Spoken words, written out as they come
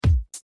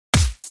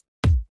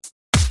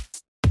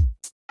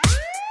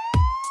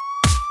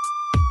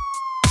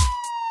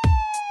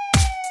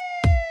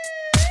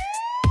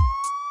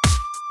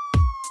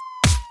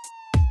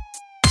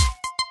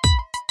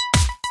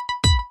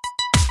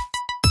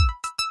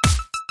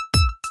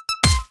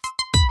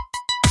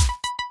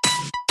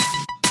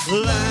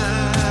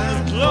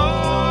Landlord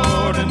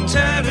and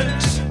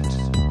tenant.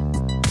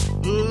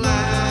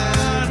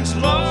 Landlord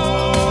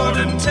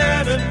and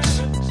tenant.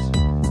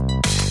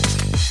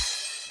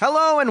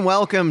 Hello and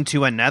welcome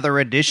to another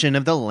edition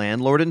of the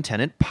Landlord and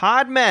Tenant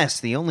Podmess,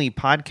 the only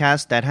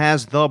podcast that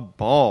has the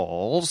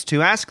balls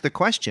to ask the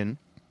question,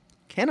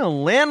 can a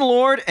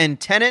landlord and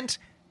tenant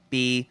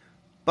be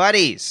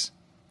buddies?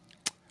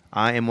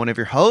 I am one of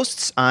your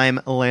hosts. I'm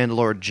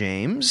Landlord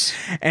James.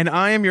 And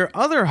I am your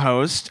other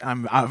host.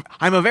 I'm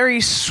a very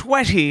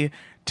sweaty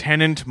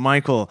tenant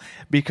Michael,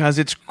 because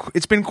it's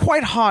been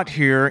quite hot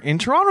here in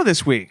Toronto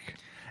this week.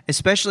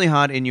 Especially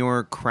hot in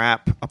your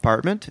crap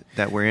apartment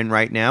that we're in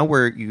right now,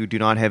 where you do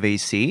not have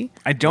AC.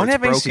 I don't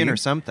have AC, broken or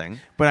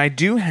something, but I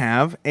do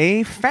have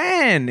a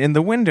fan in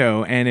the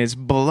window, and it's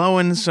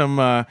blowing some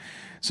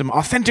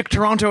authentic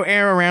Toronto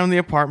air around the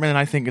apartment, and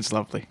I think it's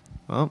lovely.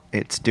 Well,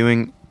 it's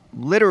doing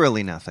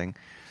literally nothing.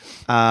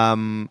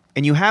 And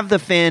you have the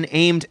fan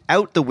aimed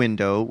out the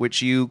window,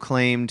 which you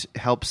claimed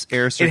helps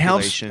air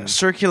circulation. It helps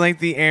circulate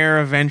the air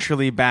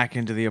eventually back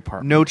into the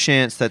apartment. No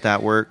chance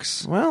that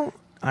works. Well,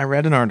 I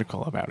read an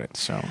article about it.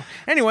 So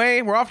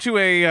anyway, we're off to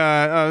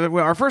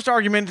our first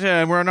argument.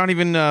 We're not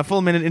even a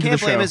full minute into the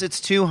show. Can't blame us.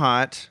 It's too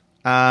hot.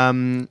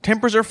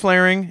 Tempers are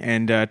flaring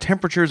and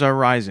temperatures are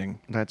rising.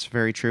 That's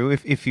very true.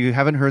 If you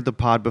haven't heard the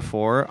pod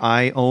before,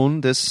 I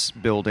own this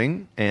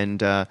building,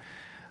 and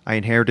I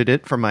inherited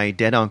it from my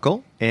dead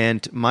uncle.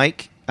 And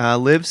Mike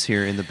lives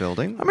here in the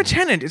building. I'm a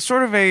tenant. It's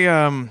sort of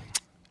a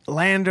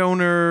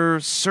landowner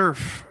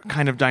serf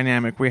kind of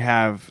dynamic we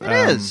have. It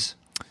is.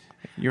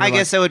 I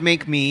guess that would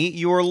make me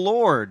your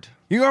lord.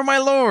 You are my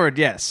lord,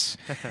 yes.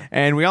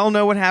 And we all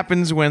know what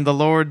happens when the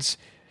lords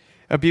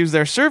abuse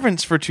their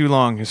servants for too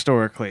long,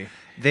 historically.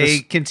 They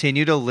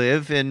continue to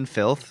live in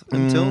filth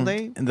until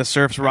they... And the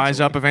serfs rise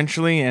up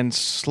eventually and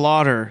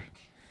slaughter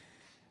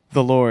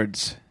the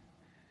lords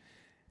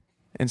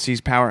and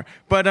seize power.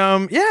 But,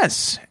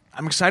 yes,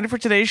 I'm excited for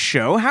today's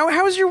show. How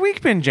has your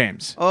week been,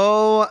 James?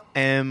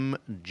 OMG.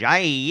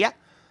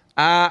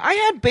 I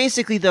had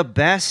basically the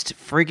best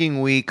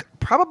frigging week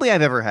probably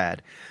I've ever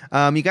had.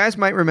 You guys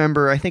might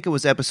remember, I think it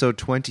was episode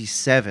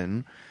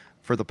 27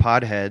 for the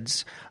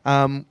Podheads.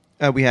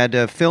 We had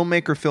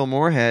filmmaker Phil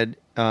Moorhead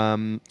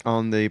on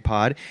the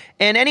pod.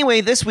 And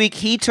anyway, this week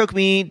he took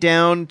me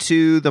down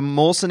to the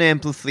Molson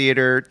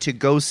Amphitheater to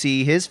go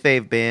see his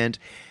fave band.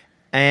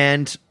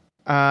 And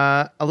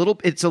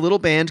it's a little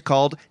band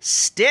called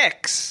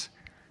Styx.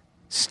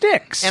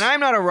 Styx. And I'm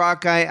not a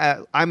rock guy.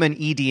 I'm an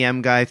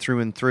EDM guy through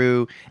and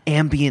through.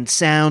 Ambient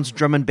sounds,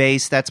 drum and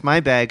bass, that's my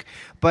bag.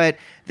 But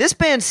this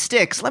band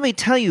Styx, let me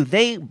tell you,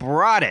 they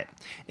brought it.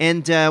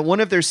 And one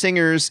of their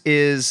singers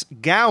is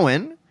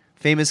Gowan,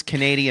 famous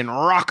Canadian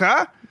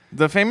rocker.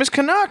 The famous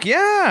Canuck,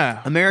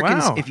 yeah.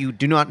 Americans, wow. If you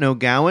do not know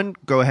Gowan,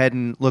 go ahead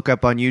and look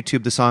up on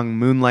YouTube the song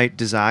Moonlight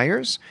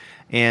Desires.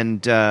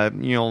 And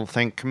you'll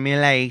thank me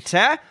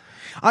later.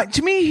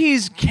 To me,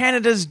 he's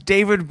Canada's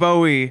David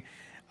Bowie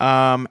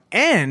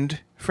and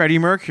Freddie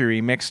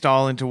Mercury mixed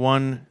all into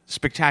one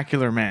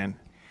spectacular man.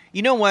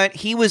 You know what?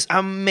 He was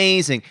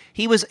amazing.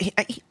 He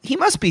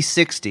must be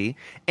 60,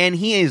 and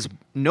he is,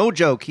 no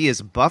joke, he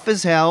is buff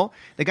as hell.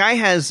 The guy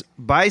has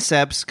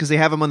biceps because they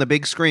have him on the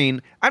big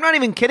screen. I'm not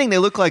even kidding. They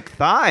look like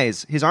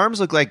thighs. His arms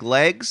look like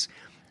legs,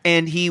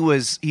 and he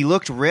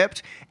looked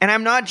ripped. And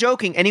I'm not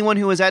joking. Anyone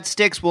who was at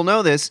Styx will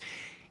know this.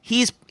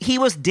 He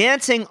was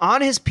dancing on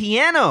his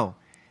piano.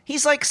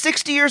 He's like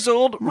 60 years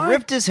old,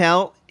 ripped as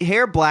hell,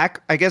 hair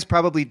black, I guess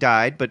probably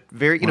dyed, but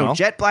very,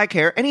 jet black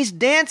hair, and he's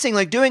dancing,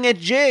 like doing a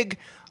jig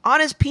on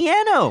his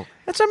piano.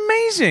 That's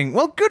amazing.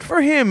 Well, good for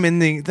him. In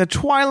the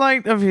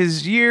twilight of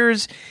his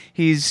years,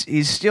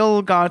 he's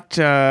still got,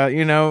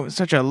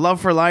 such a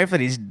love for life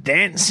that he's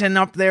dancing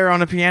up there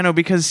on a piano,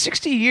 because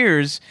 60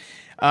 years,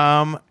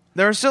 there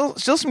are still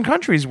some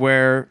countries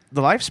where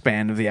the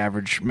lifespan of the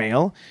average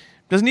male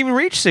doesn't even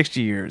reach 60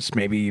 years.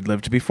 Maybe he'd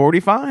live to be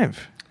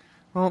 45.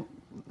 Well,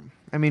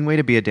 I mean, way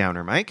to be a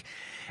downer, Mike.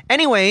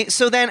 Anyway,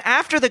 so then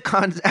after the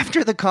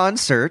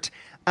concert,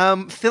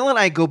 Phil and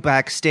I go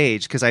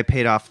backstage because I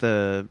gave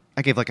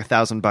like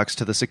 $1,000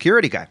 to the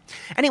security guy.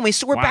 Anyway,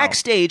 so we're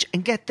backstage,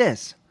 and get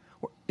this,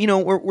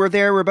 we're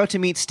there, we're about to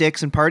meet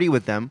Styx and party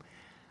with them.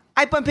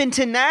 I bump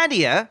into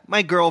Nadia,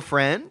 my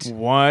girlfriend.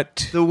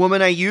 What? The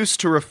woman I used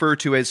to refer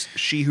to as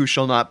she who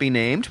shall not be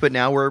named, but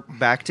now we're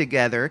back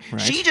together. Right.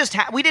 She just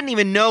we didn't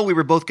even know we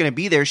were both going to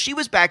be there. She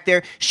was back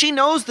there. She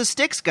knows the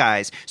Styx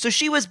guys. So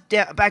she was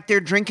back there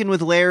drinking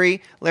with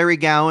Larry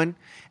Gowan,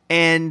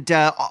 and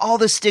all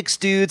the Styx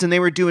dudes, and they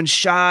were doing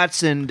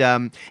shots, and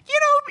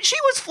she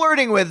was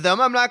flirting with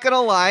them. I'm not going to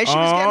lie. She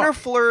was getting her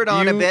flirt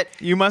on a bit.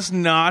 You must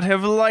not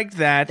have liked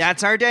that.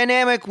 That's our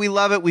dynamic. We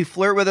love it. We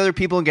flirt with other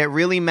people and get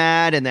really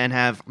mad and then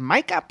have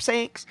mic-up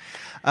sakes.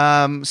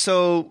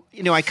 So,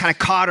 I kind of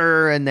caught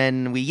her, and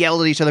then we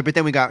yelled at each other, but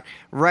then we got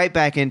right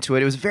back into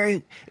it. It was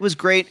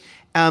great.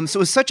 So it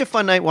was such a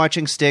fun night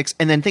watching Styx,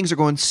 and then things are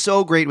going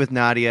so great with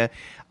Nadia.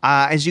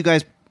 As you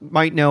guys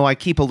might know, I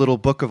keep a little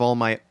book of all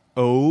my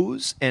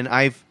O's, and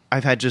I've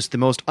had just the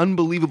most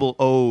unbelievable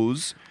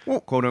O's,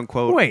 quote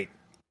unquote. Wait,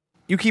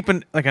 You keep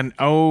an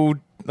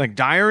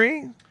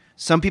diary?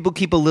 Some people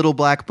keep a little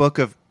black book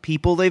of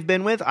people they've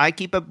been with. I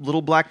keep a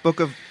little black book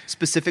of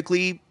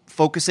specifically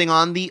focusing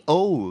on the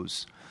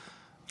O's.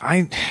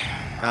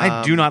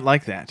 I do not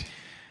like that.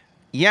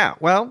 Yeah,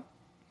 well,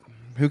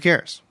 who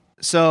cares?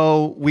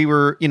 So we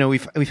were,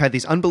 we've had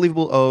these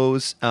unbelievable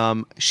O's.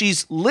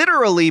 She's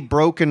literally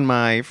broken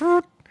my,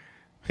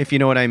 if you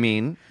know what I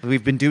mean.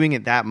 We've been doing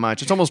it that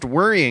much. It's almost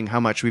worrying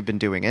how much we've been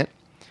doing it.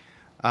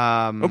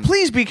 Well,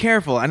 please be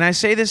careful. And I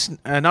say this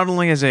not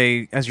only as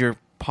your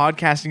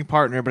podcasting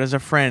partner, but as a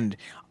friend.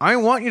 I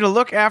want you to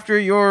look after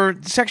your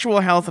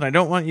sexual health, and I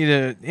don't want you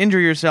to injure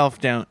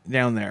yourself down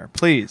there.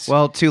 Please.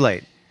 Well, too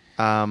late.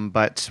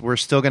 But we're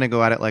still going to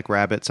go at it like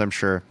rabbits, I'm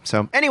sure.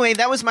 So anyway,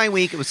 that was my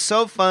week. It was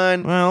so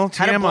fun. Well,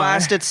 had a TMI.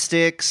 blast at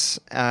Styx.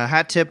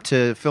 Hat tip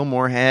to Phil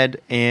Moorhead,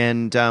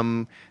 and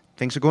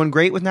things are going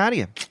great with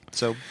Nadia.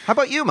 So how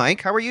about you,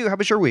 Mike? How are you? How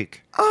was your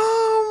week?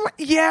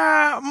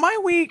 Yeah, my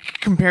week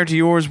compared to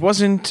yours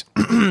wasn't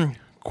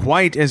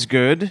quite as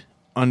good.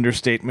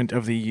 Understatement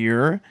of the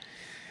year.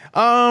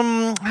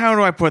 How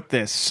do I put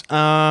this?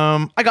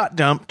 I got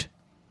dumped.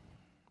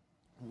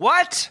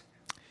 What?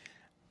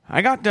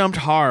 I got dumped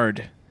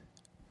hard.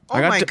 Oh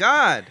my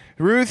God.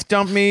 Ruth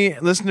dumped me.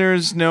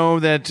 Listeners know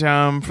that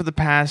for the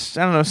past,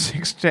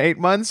 6 to 8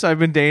 months, I've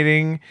been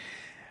dating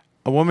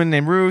a woman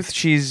named Ruth.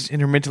 She's in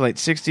her mid to late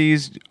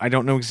 60s. I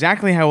don't know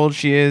exactly how old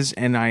she is,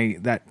 and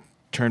that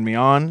turned me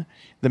on,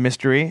 the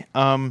mystery.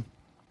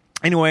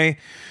 Anyway,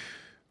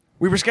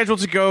 we were scheduled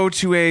to go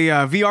to a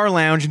VR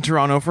lounge in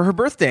Toronto for her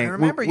birthday. I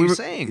remember you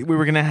saying. We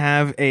were going to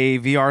have a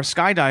VR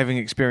skydiving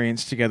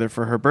experience together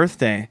for her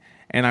birthday,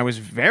 and I was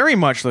very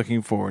much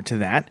looking forward to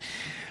that.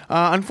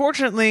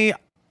 Unfortunately,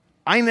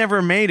 I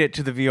never made it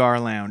to the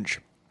VR lounge.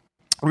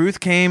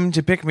 Ruth came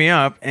to pick me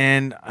up,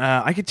 and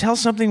I could tell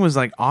something was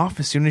off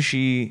as soon as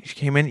she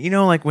came in.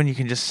 When you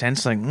can just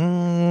sense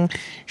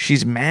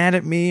she's mad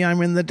at me.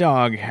 I'm in the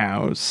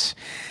doghouse.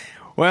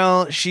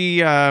 Well,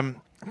 she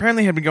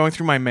apparently had been going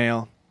through my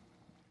mail.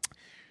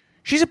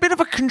 She's a bit of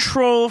a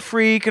control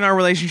freak in our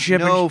relationship.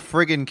 No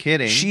friggin'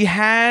 kidding. She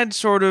had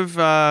sort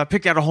of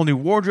picked out a whole new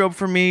wardrobe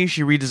for me.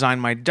 She redesigned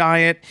my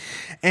diet,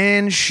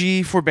 and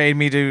she forbade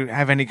me to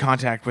have any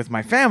contact with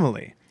my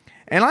family.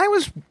 And I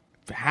was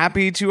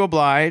happy to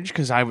oblige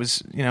because I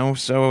was,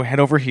 so head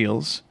over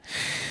heels.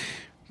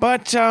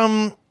 But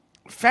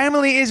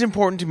family is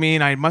important to me,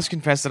 and I must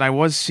confess that I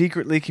was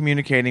secretly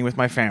communicating with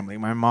my family,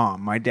 my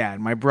mom, my dad,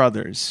 my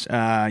brothers,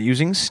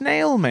 using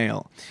snail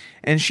mail.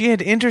 And she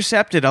had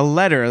intercepted a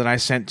letter that I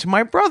sent to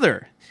my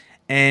brother.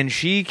 And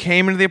she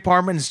came into the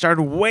apartment and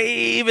started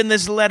waving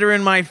this letter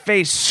in my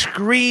face,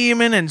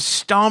 screaming and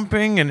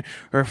stomping, and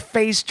her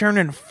face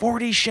turning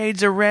 40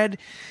 shades of red.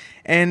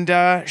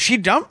 And she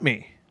dumped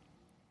me.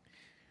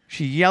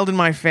 She yelled in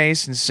my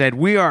face and said,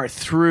 "We are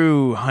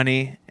through,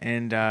 honey."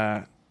 And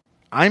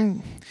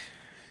I'm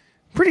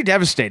pretty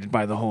devastated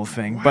by the whole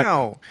thing.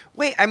 Wow.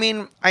 Wait,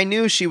 I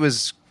knew she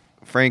was,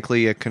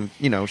 frankly,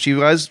 she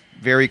was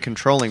very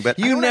controlling. But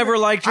You never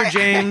liked her,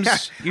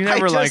 James. You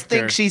never liked her. I just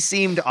think she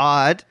seemed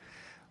odd.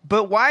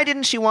 But why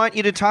didn't she want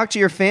you to talk to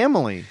your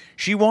family?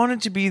 She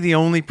wanted to be the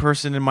only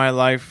person in my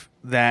life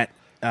that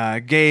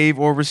gave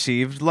or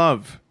received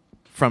love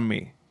from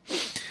me.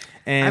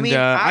 And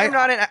I'm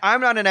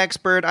not an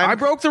expert. I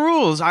broke the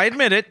rules. I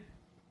admit it.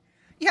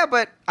 Yeah,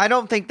 but I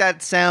don't think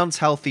that sounds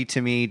healthy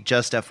to me,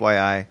 just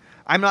FYI.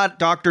 I'm not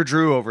Dr.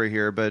 Drew over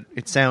here, but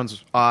it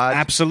sounds odd.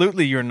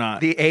 Absolutely, you're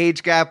not. The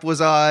age gap was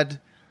odd.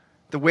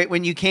 The way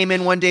when you came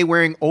in one day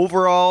wearing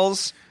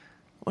overalls.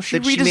 Well, she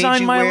that she redesigned made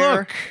you my wear.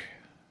 look.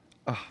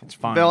 Oh, it's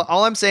fine. Bill,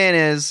 all I'm saying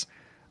is,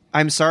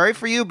 I'm sorry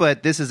for you,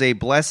 but this is a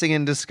blessing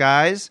in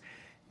disguise.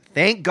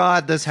 Thank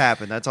God this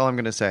happened. That's all I'm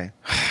going to say.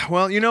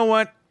 Well, you know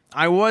what?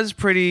 I was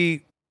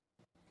pretty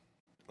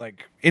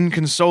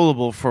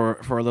inconsolable for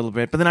a little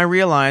bit, but then I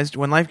realized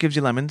when life gives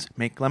you lemons,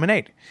 make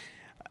lemonade.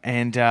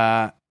 And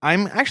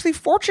I'm actually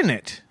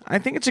fortunate. I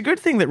think it's a good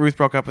thing that Ruth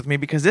broke up with me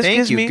because this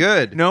gives me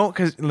good. No,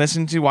 because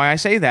listen to why I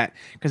say that.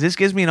 Because this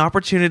gives me an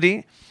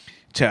opportunity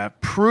to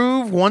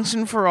prove once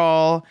and for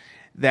all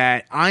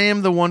that I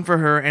am the one for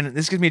her, and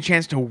this gives me a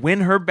chance to win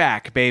her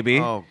back, baby.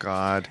 Oh,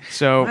 God.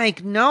 So,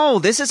 Mike, no,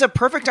 this is a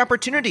perfect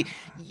opportunity.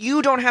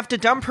 You don't have to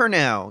dump her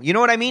now. You know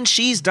what I mean?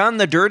 She's done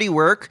the dirty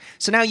work,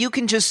 so now you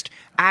can just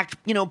act,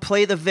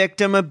 play the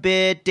victim a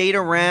bit, date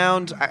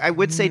around. I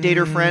would say date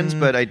her friends,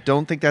 but I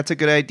don't think that's a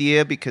good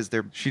idea because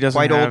they're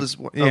quite old as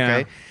well. Yeah.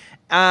 Okay.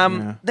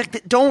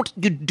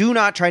 Do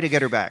not try to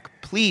get her back.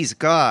 Please,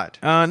 God.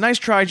 Nice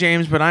try,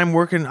 James, but I'm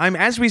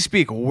as we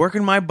speak,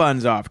 working my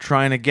buns off,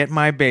 trying to get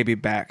my baby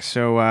back.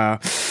 So,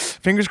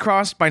 fingers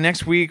crossed, by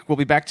next week, we'll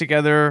be back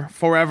together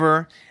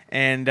forever.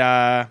 And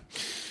I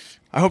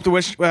hope the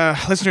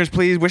listeners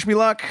please wish me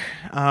luck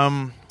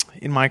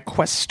in my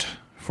quest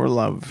for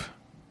love.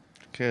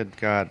 Good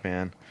God,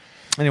 man.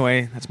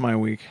 Anyway, that's my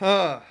week.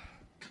 Well,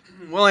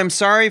 I'm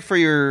sorry for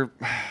your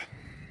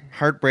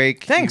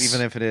heartbreak. Thanks.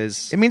 Even if it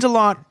is It means a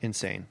lot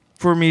insane.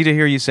 for me to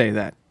hear you say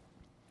that.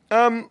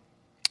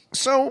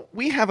 So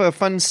we have a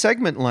fun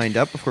segment lined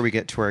up before we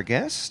get to our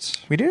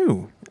guest. We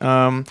do.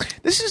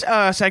 This is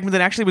a segment that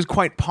actually was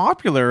quite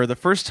popular the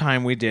first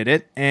time we did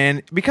it,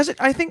 and because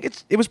I think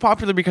it was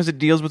popular because it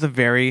deals with a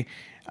very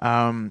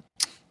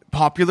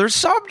popular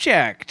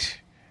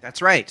subject.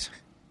 That's right.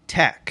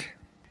 Tech.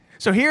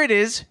 So here it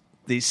is,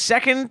 the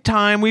second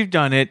time we've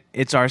done it.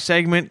 It's our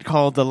segment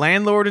called The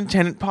Landlord and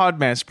Tenant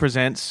Podmess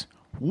presents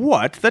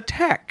What the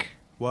Tech?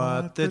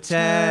 What the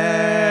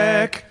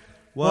tech?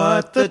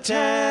 What the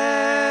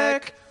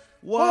tech?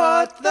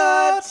 What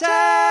the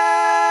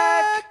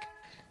tech?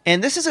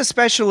 And this is a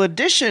special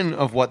edition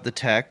of What the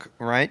Tech,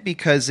 right?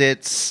 Because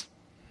it's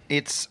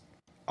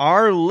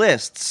our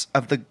lists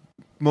of the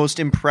most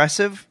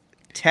impressive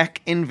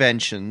tech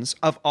inventions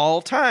of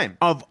all time.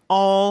 Of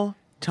all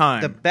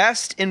time. The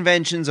best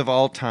inventions of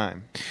all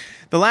time.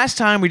 The last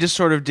time we just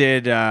sort of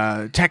did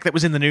tech that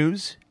was in the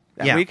news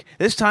that week.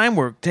 This time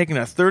we're taking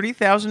a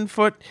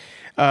 30,000-foot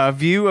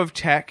view of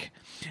tech,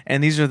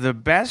 and these are the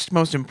best,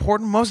 most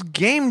important, most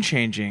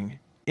game-changing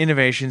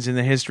innovations in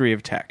the history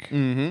of tech.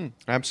 Mm-hmm.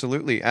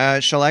 Absolutely.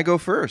 Shall I go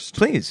first?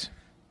 Please.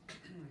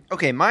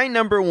 Okay, my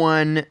number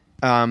one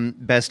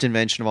best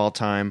invention of all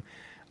time,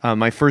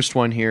 my first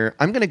one here,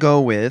 I'm going to go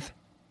with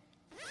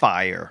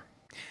fire.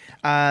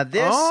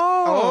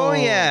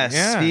 Yes,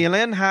 yeah.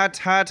 Feeling hot,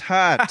 hot,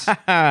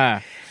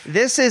 hot.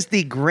 This is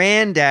the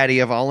granddaddy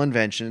of all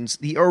inventions,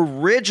 the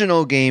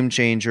original game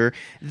changer.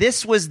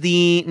 This was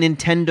the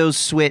Nintendo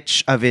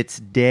Switch of its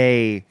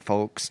day,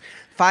 folks.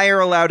 Fire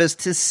allowed us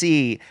to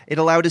see. It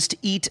allowed us to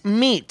eat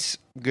meat.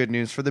 Good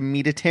news for the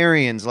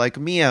meatitarians like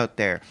me out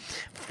there.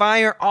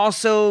 Fire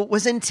also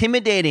was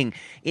intimidating.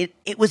 It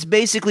was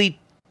basically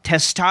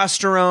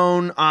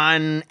testosterone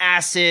on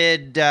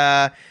acid,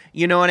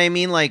 you know what I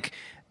mean? Like,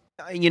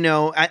 you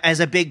know, as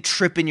a big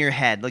trip in your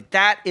head. Like,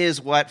 that is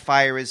what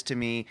fire is to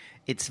me.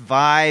 Its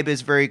vibe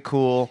is very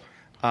cool.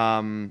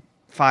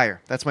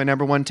 Fire. That's my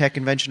number one tech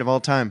invention of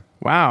all time.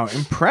 Wow,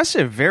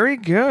 impressive. Very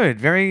good.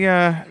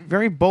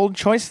 Very bold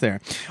choice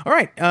there. All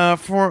right,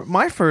 for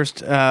my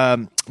first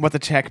What the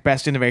Tech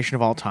best innovation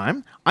of all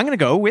time, I'm going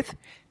to go with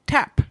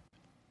tap.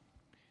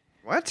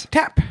 What?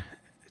 Tap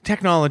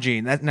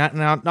technology.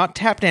 Not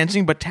tap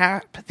dancing, but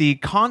tap, the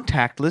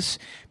contactless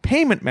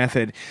payment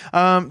method.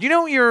 You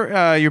know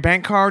your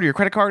bank card or your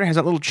credit card has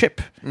that little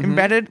chip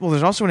embedded? Well,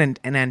 there's also an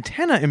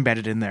antenna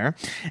embedded in there.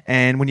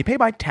 And when you pay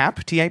by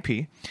tap,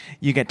 T-A-P,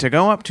 you get to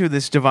go up to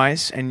this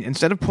device, and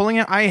instead of pulling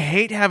it, I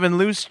hate having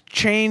loose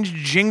change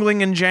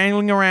jingling and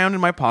jangling around in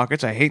my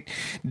pockets. I hate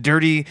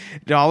dirty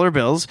dollar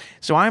bills.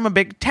 So I'm a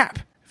big tap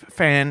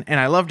fan, and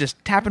I love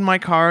just tapping my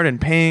card and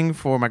paying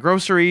for my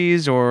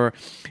groceries or,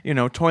 you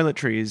know,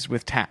 toiletries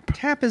with tap.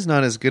 Tap is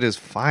not as good as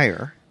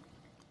fire.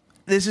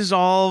 This is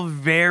all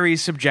very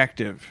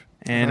subjective,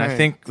 and Right. I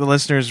think the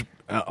listeners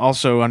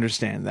also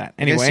understand that.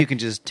 I guess Anyway, you can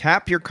just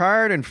tap your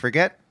card and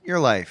forget your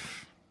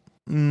life.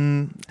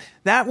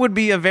 that would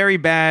be a very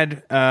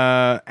bad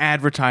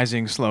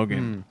advertising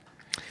slogan.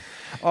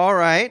 All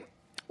right.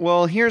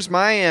 Well, here's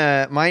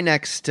my my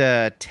next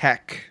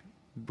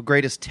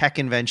greatest tech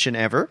invention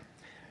ever,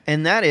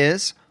 and that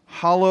is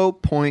hollow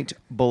point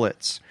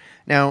bullets.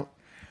 Now,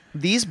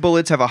 these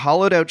bullets have a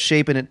hollowed-out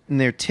shape in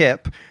their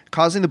tip,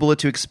 causing the bullet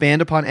to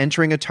expand upon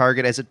entering a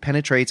target as it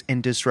penetrates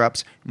and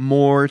disrupts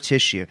more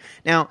tissue.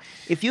 Now,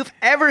 if you've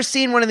ever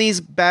seen one of these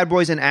bad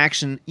boys in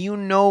action, you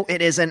know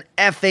it is an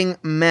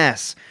effing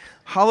mess.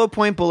 Hollow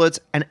point bullets,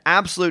 an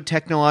absolute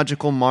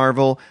technological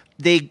marvel.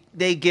 They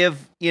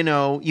give, you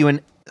know,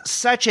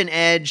 such an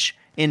edge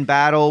in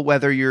battle,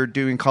 whether you're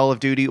doing Call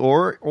of Duty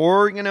or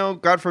you know,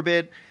 God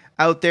forbid,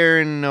 out there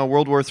in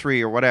World War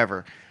III or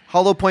whatever.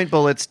 Hollow point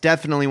bullets,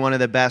 definitely one of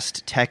the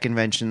best tech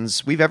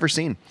inventions we've ever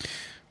seen.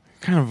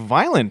 Kind of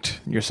violent,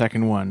 your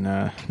second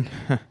one.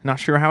 Not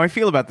sure how I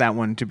feel about that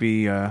one, to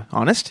be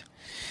honest.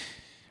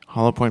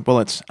 Hollow point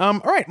bullets. All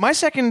right, my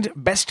second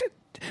best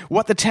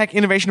What the Tech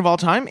innovation of all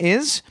time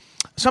is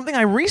something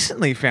I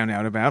recently found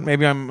out about.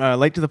 Maybe I'm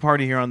late to the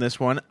party here on this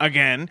one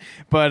again,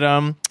 but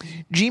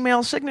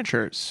Gmail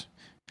signatures.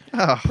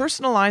 Oh.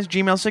 Personalized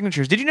Gmail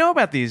signatures. Did you know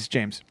about these,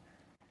 James?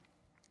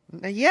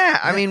 Yeah,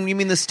 I mean, you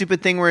mean the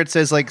stupid thing where it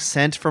says, like,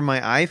 sent from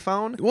my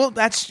iPhone? Well,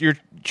 that's your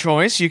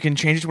choice. You can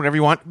change it to whatever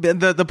you want.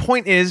 The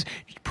point is,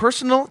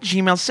 personal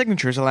Gmail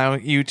signatures allow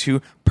you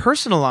to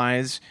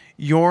personalize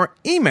your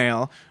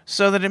email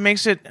so that it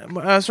makes it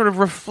sort of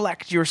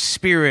reflect your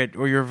spirit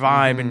or your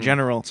vibe in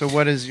general. So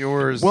what is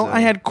yours? Well,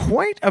 I had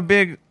quite a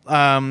big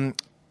long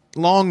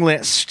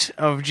list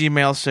of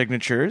Gmail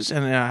signatures,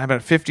 and I had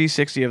about 50,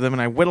 60 of them,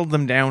 and I whittled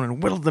them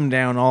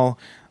down all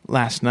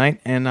last night,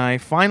 and I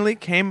finally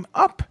came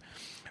up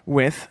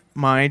with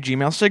my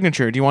Gmail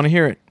signature. Do you want to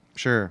hear it?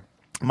 Sure.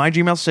 My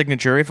Gmail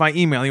signature, if I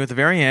email you at the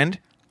very end,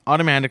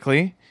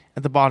 automatically,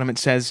 at the bottom it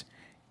says,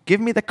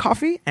 "Give me the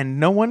coffee and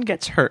no one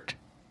gets hurt."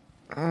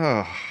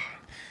 Oh.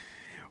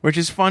 Which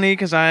is funny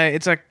because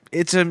it's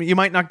a you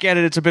might not get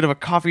it. It's a bit of a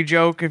coffee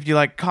joke if you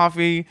like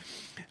coffee.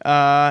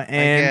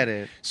 And get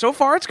it. so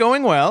far, it's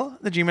going well.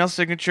 The Gmail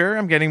signature,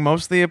 I'm getting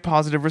mostly a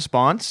positive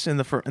response in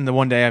the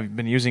one day I've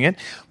been using it.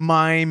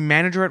 My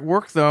manager at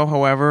work, though,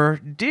 however,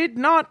 did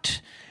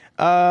not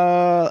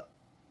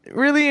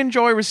really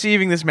enjoy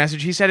receiving this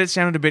message. He said it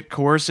sounded a bit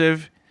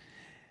coercive.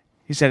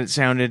 He said it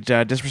sounded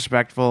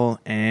disrespectful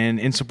and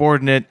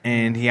insubordinate,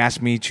 and he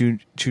asked me to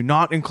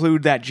not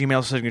include that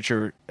Gmail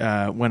signature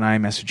when I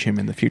message him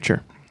in the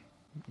future.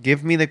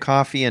 Give me the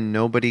coffee and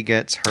nobody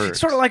gets hurt. It's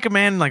sort of like a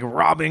man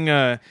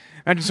imagine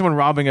someone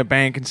robbing a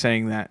bank and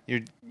saying that.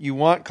 You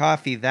want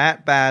coffee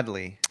that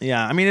badly.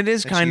 Yeah, I mean, it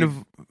is kind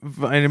of,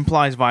 it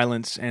implies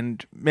violence,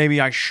 and maybe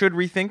I should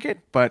rethink it,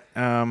 but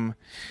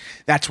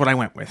that's what I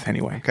went with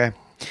anyway.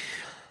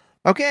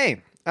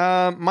 Okay.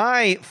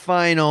 My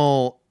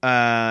final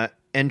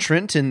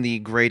entrant in the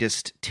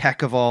greatest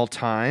tech of all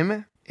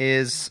time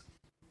is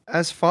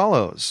as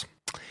follows.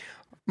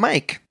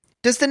 Mike,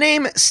 does the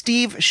name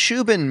Steve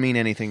Shubin mean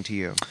anything to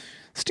you?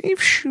 Steve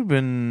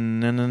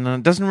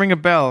Shubin doesn't ring a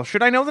bell.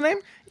 Should I know the name?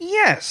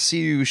 Yes,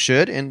 you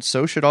should, and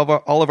so should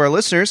all of our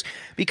listeners,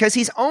 because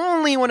he's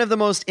only one of the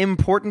most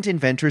important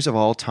inventors of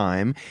all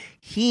time.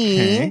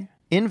 He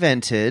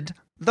invented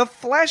the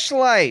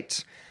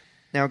fleshlight.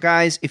 Now,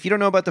 guys, if you don't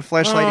know about the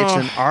fleshlight, it's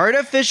an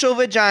artificial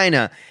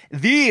vagina.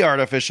 The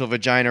artificial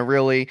vagina,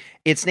 really.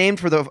 It's named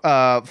for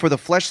the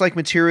flesh-like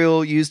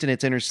material used in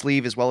its inner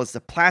sleeve, as well as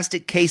the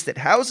plastic case that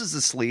houses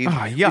the sleeve,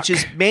 which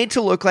is made to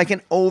look like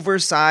an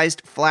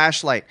oversized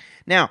flashlight.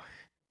 Now,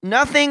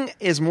 nothing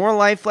is more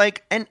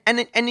lifelike, and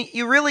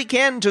you really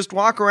can just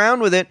walk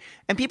around with it,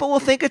 and people will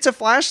think it's a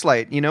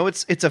flashlight. You know,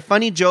 it's a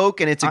funny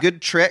joke, and it's a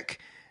good trick.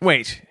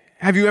 Wait.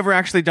 Have you ever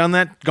actually done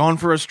that? Gone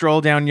for a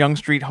stroll down Yonge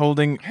Street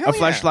holding a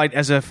fleshlight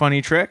as a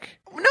funny trick?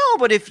 No,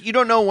 but if you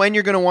don't know when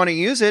you're going to want to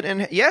use it,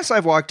 and yes,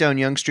 I've walked down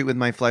Yonge Street with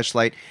my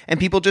fleshlight, and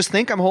people just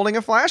think I'm holding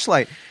a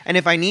flashlight. And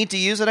if I need to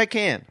use it, I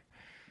can.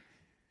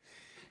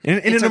 In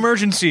an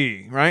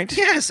emergency, right?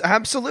 Yes,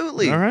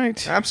 absolutely. All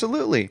right.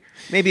 Absolutely.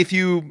 Maybe if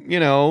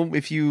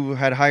you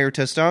had higher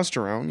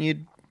testosterone,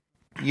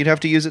 you'd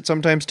have to use it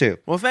sometimes too.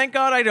 Well, thank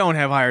God I don't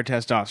have higher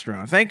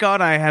testosterone. Thank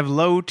God I have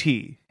low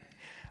T.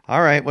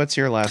 All right, what's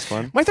your last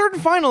one? My third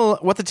and final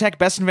What the Tech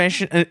best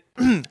invention...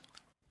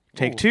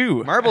 Take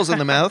two. Marbles in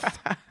the mouth.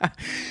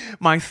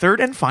 My third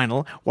and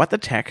final What the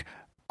Tech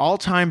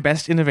all-time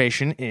best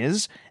innovation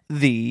is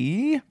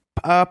the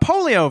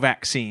polio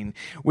vaccine,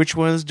 which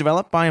was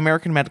developed by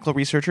American medical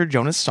researcher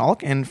Jonas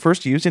Salk and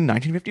first used in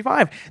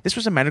 1955. This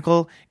was a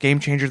medical game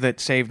changer that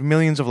saved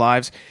millions of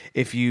lives.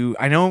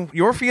 I know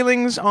your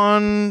feelings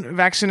on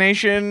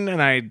vaccination,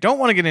 and I don't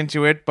want to get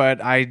into it,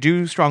 but I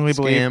do strongly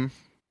believe...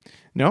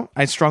 No,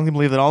 I strongly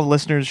believe that all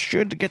listeners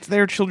should get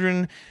their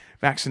children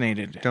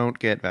vaccinated. Don't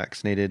get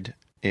vaccinated.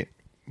 It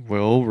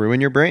will ruin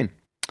your brain.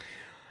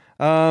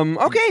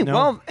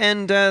 Well,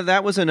 and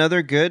that was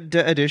another good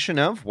edition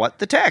of What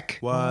the Tech.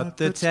 What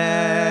the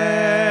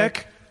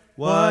Tech?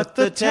 What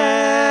the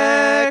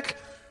Tech?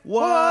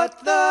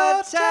 What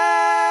the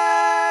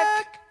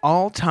Tech?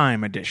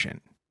 All-time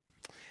edition.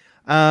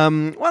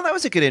 Well, that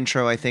was a good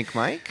intro, I think,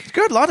 Mike.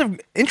 Good. A lot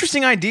of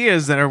interesting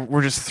ideas that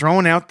were just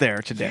thrown out there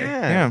today.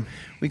 Yeah.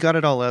 We got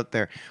it all out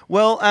there.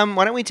 Well,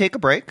 why don't we take a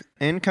break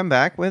and come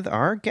back with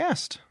our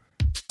guest?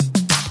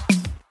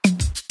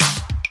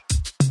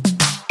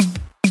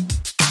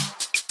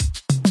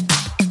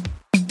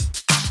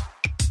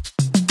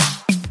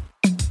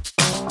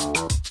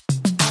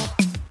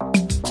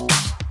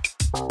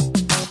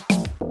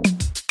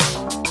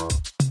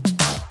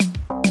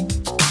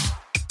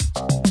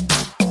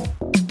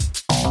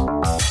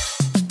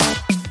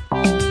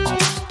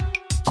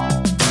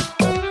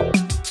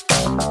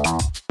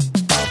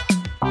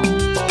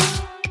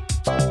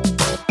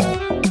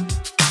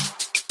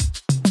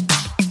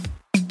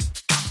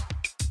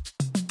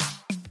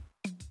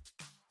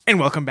 And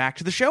welcome back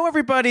to the show,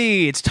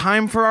 everybody. It's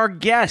time for our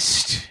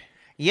guest.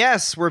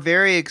 Yes, we're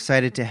very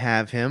excited to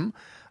have him.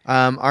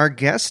 Our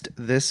guest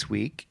this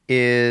week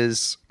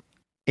is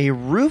a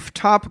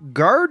rooftop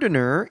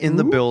gardener in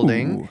the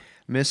building,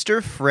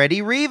 Mr.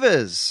 Freddie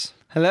Rivas.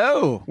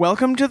 Hello.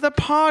 Welcome to the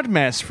pod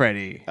mess,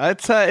 Freddie.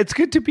 It's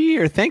good to be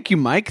here. Thank you,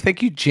 Mike.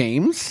 Thank you,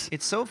 James.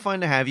 It's so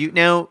fun to have you.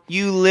 Now,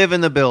 you live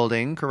in the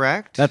building,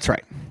 correct? That's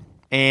right.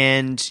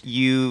 And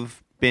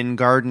you've been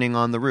gardening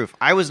on the roof.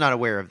 I was not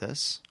aware of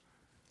this.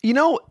 You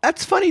know,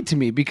 that's funny to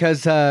me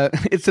because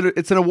it's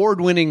an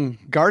award-winning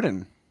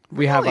garden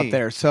we have up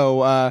there.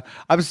 So I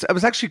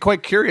was actually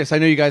quite curious. I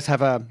know you guys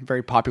have a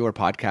very popular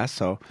podcast.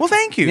 So well,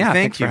 thank you. Yeah,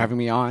 thanks for having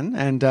me on.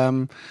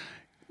 And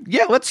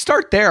let's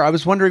start there. I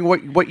was wondering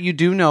what you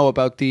do know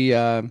about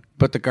the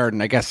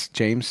garden. I guess,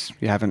 James,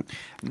 you haven't.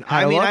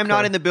 I'm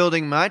not in the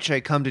building much.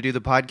 I come to do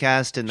the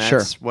podcast, and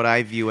that's what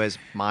I view as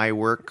my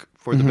work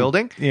for the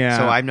building. Yeah.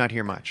 So I'm not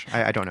here much.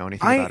 I don't know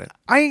anything about it.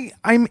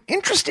 I'm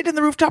interested in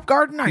the rooftop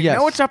garden. I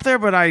know it's up there,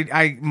 but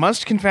I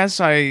must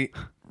confess I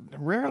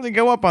rarely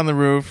go up on the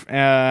roof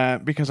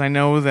because I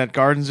know that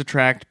gardens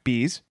attract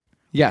bees,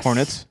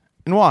 hornets,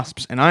 and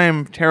wasps, and I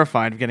am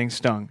terrified of getting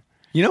stung.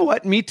 You know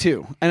what? Me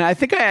too. And I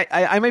think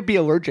I might be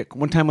allergic.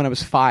 One time when I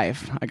was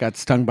 5, I got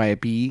stung by a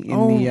bee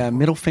in the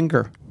middle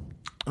finger.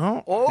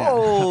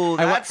 Oh,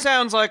 that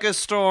sounds like a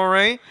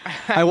story.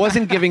 I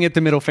wasn't giving it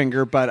the middle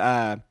finger, but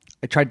I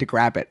tried to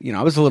grab it.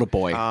 I was a little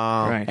boy.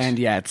 Right. And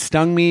yeah, it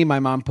stung me. My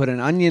mom put an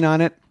onion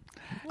on it.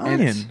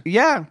 Onion?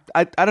 Yeah.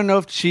 I don't know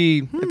if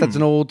that's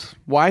an old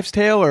wives'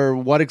 tale or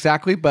what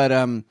exactly, but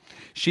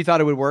she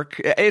thought it would work.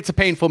 It's a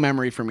painful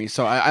memory for me,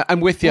 so I'm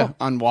with you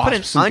on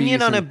wasps. Put an onion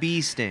bees on a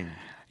bee sting.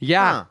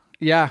 Yeah, Huh.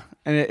 yeah,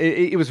 and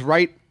it was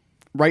right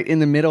in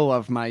the middle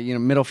of my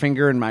middle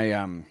finger and my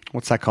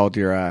what's that called?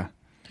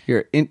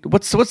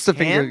 What's the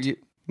finger? Hand?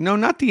 No,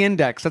 not the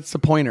index. That's the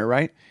pointer,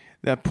 right?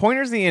 The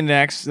pointer's the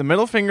index. The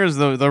middle finger's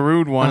the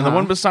rude one. And the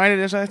one beside it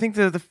is, I think,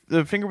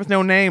 the finger with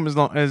no name,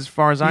 as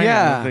far as I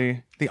know.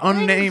 The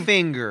unnamed Ring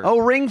finger. Oh,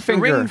 ring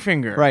finger. ring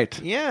finger.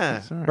 Right.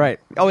 Yeah. Right.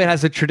 Oh, it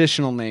has a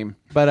traditional name,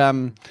 but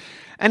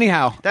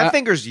anyhow, That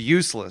finger's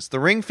useless.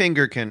 The ring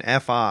finger can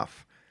F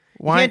off.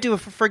 Why? You can't do a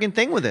friggin'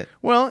 thing with it.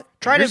 Well,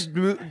 Try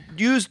to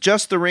use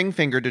just the ring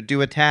finger to do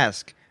a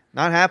task.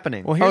 Not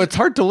happening. Well, it's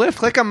hard to lift.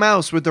 Click a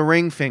mouse with the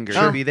ring finger.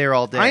 It'll be there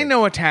all day. I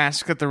know a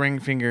task that the ring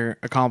finger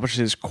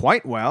accomplishes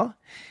quite well.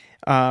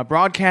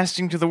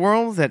 Broadcasting to the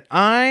world that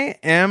I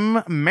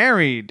am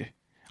married.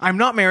 I'm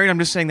not married. I'm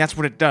just saying that's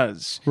what it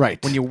does.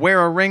 Right. When you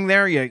wear a ring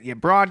there, you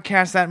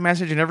broadcast that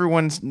message and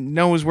everyone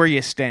knows where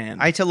you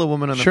stand. I tell a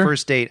woman on the Sure.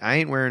 first date, I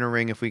ain't wearing a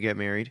ring if we get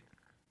married.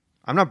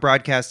 I'm not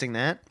broadcasting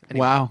that.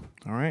 Anyway. Wow.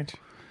 All right.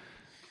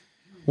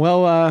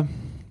 Well,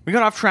 We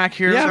got off track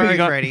here. yeah, Sorry,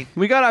 Freddie.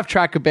 we got off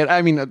track a bit.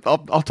 I mean,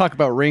 I'll talk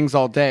about rings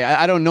all day.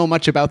 I don't know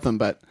much about them,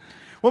 but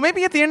Well,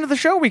 maybe at the end of the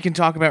show we can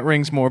talk about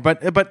rings more.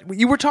 But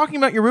you were talking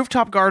about your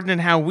rooftop garden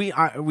and how we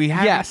haven't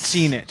Yes.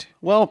 seen it.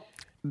 well,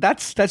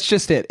 that's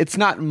just it. It's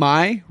not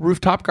my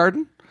rooftop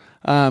garden.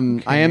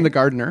 I am the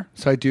gardener,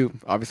 so I do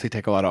obviously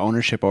take a lot of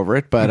ownership over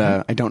it, but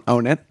I don't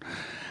own it.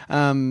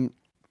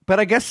 But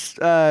I guess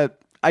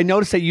I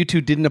noticed that you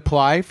two didn't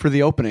apply for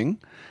the opening,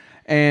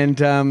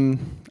 and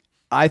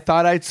I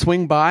thought I'd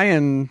swing by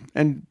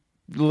and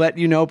let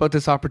you know about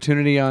this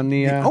opportunity on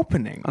the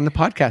opening on the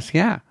podcast.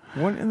 Yeah.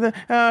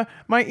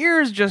 My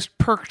ears just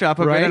perked up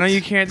a bit. I know Right?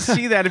 you can't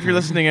see that if you're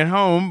listening at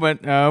home,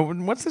 but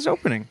what's this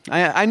opening?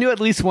 I knew at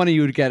least one of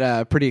you would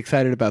get pretty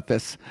excited about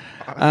this.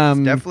 It's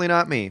definitely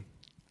not me.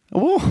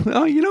 Well,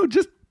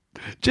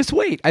 just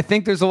wait. I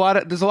think there's a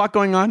lot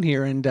going on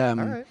here, and All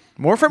right.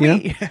 More for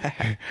me.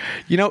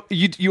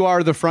 you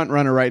are the front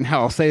runner right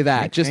now. I'll say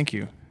that. Thank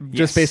you.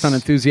 Just based on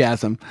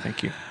enthusiasm.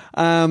 Thank you.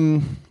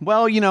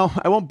 Well,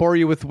 I won't bore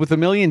you with a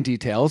million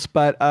details,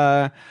 but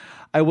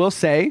I will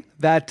say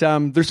that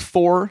there's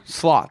 4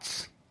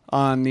 slots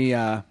on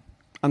the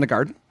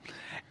garden,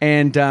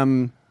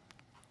 and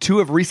 2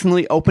 have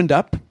recently opened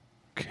up.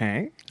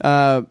 Okay.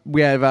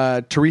 We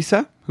have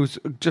Teresa, who's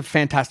a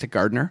fantastic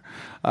gardener,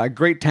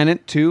 great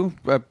tenant too,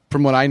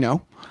 from what I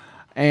know,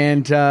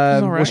 and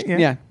all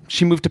right,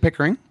 she moved to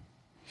Pickering.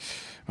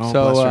 Oh,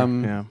 So, bless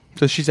her. Yeah.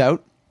 so she's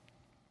out,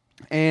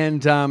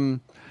 and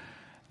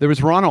there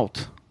was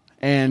Ronald,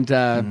 and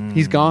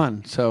he's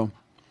gone. So,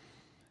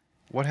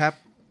 What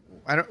happened?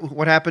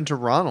 What happened to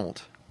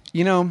Ronald?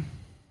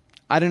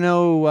 I don't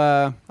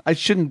know. I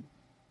shouldn't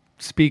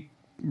speak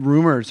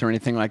rumors or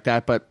anything like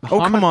that, but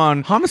come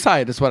on.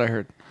 homicide is what I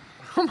heard.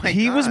 Oh my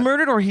He God. was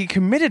murdered or he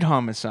committed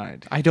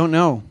homicide? I don't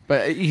know,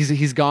 but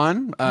he's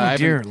gone. Oh,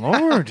 dear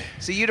Lord.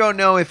 So you don't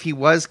know if he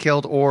was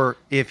killed or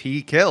if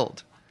he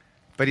killed,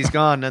 but he's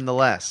gone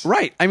nonetheless.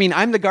 Right. I mean,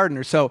 I'm the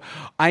gardener, so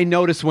I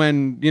notice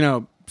when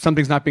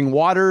something's not being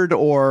watered,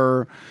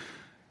 or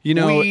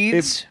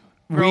Weeds.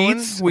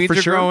 Weeds for are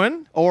sure.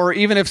 growing. Or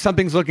even if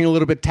something's looking a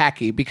little bit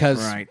tacky,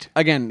 because Right.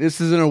 again, this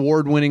is an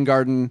award-winning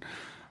garden.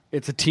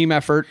 It's a team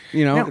effort.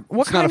 Now,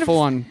 what it's not kind a of-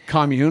 full-on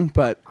commune,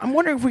 but I'm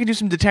wondering if we could do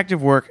some detective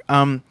work.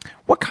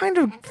 What kind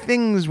of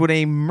things would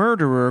a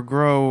murderer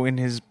grow in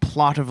his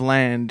plot of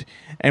land,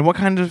 and what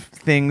kind of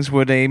things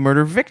would a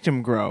murder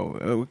victim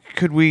grow?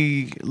 Could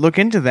we look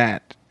into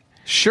that?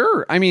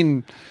 sure. I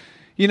mean,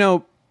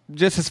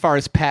 just as far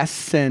as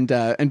pests and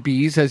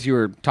bees, as you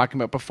were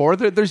talking about before,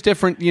 there's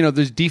different.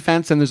 There's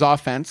defense and there's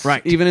offense.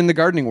 Right. Even in the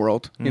gardening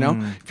world,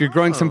 if you're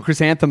growing some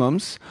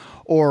chrysanthemums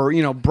or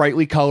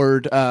brightly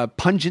colored,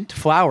 pungent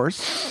flowers,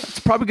 it's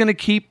probably going to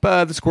keep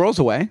the squirrels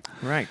away.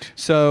 Right.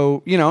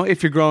 So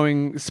if you're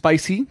growing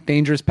spicy,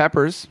 dangerous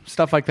peppers,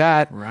 stuff like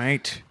that,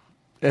 Right.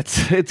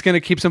 it's going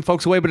to keep some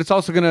folks away, but it's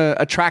also going to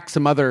attract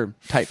some other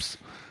types.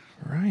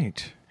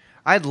 Right.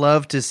 I'd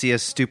love to see a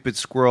stupid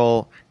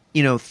squirrel,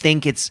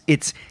 think it's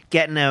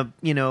getting a,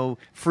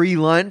 free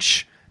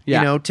lunch.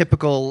 Yeah.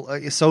 Typical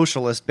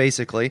socialist,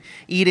 basically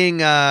eating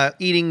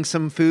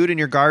some food in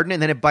your garden,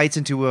 and then it bites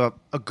into a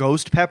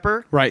ghost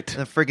pepper. Right.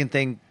 And the friggin'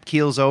 thing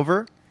keels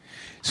over.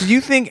 So you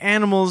think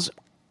animals,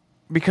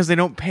 because they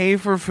don't pay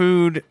for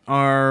food,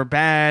 are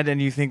bad,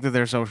 and you think that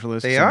they're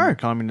socialists? They and are.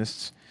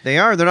 communists. They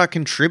are. They're not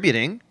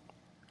contributing.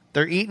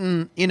 They're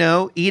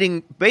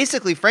eating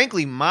basically,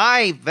 frankly,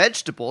 my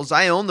vegetables.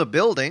 I own the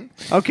building.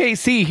 Okay,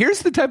 see, here's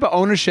the type of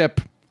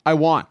ownership I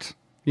want.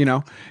 You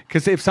know,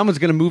 because if someone's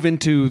going to move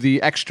into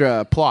the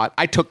extra plot,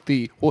 I took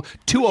two When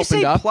you opened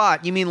say up.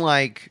 plot, you mean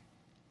like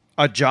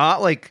a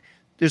job? Like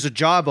there's a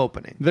job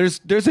opening. There's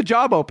a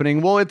job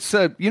opening. Well, it's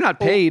you're not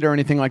paid or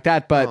anything like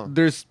that, but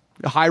there's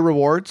high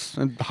rewards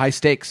and high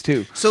stakes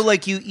too. So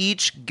like you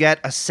each get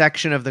a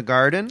section of the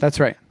garden? That's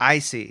right. I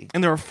see.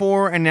 And there are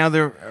 4, and now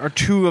there are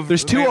 2 of.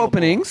 There's 2 available.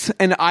 openings,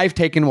 and I've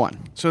taken one.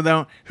 So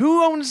now,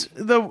 who owns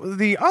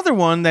the other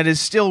one that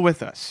is still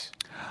with us?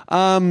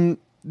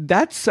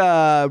 That's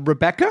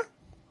Rebecca.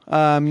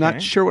 I'm Okay.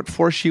 not sure what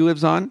floor she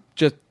lives on.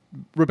 Just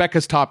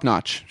Rebecca's top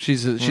notch.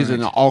 She's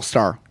an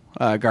all-star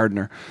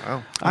gardener.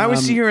 Wow. I always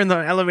see her in the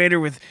elevator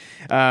with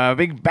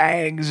big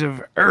bags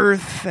of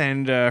earth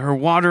and her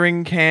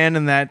watering can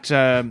and that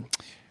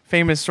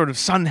famous sort of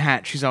sun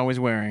hat she's always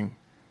wearing.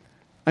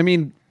 I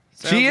mean,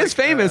 she is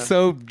like, famous,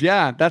 so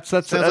yeah, that's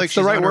Sounds like the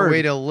she's right on her word.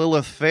 way to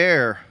Lilith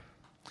Fair.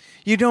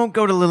 You don't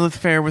go to Lilith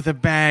Fair with a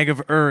bag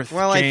of earth.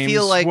 Well, James. I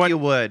feel like What- you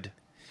would.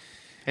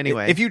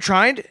 Anyway. If you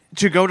tried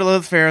to go to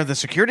Lilith Fair, the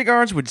security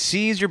guards would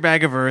seize your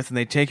bag of earth and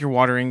they'd take your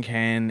watering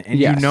can, and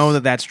Yes. you know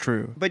that that's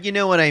true. But you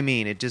know what I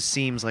mean. It just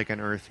seems like an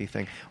earthy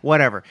thing.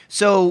 Whatever.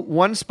 So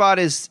one spot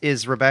is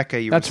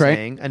Rebecca. You That's were right.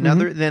 saying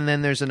another.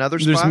 Then there's another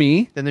spot. There's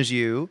me. Then there's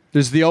you.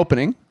 There's the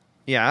opening,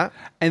 Yeah.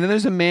 and then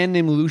there's a man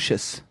named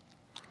Lucius.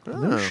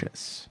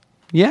 Lucius.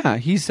 Yeah,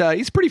 he's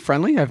pretty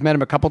friendly. I've met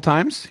him a couple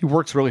times. He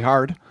works really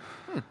hard.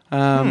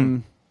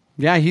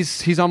 Yeah,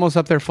 he's almost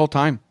up there full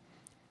time.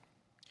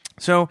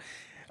 So,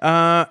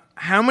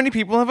 how many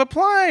people have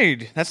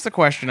applied? That's the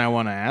question I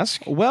want to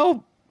ask.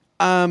 Well,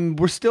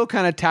 we're still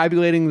kind of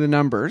tabulating the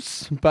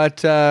numbers,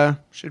 but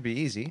Should be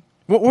easy.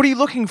 What are you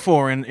looking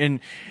for in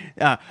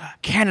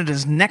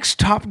Canada's next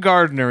top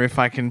gardener, if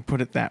I can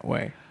put it that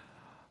way?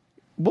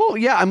 well,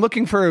 yeah, I'm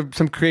looking for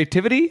some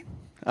creativity,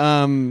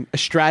 a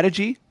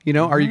strategy. You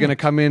know, are you going to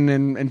come in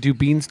and do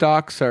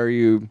beanstalks? Are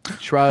you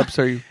shrubs?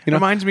 Are you know?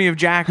 Reminds me of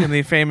Jack in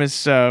the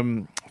famous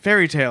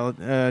fairy tale,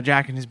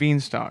 Jack and his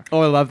Beanstalk.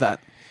 Oh, I love that.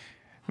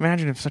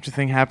 Imagine if such a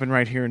thing happened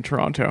right here in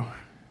Toronto.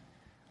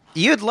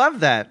 You'd love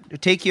that.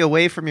 It'd take you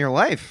away from your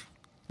life.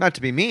 Not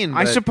to be mean.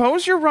 I but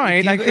suppose you're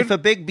right. If a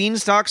big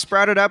beanstalk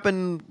sprouted up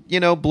in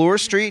Bloor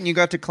Street and you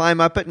got to climb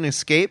up it and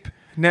escape.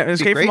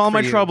 escape great from all for my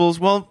you. troubles.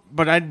 Well,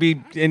 but I'd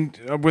be in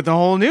with a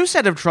whole new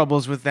set of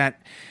troubles with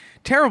that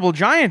terrible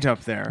giant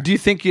up there. Do you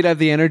think you'd have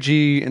the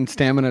energy and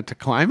stamina to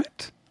climb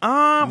it?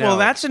 Well,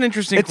 that's an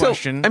interesting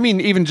question. I mean,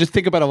 even just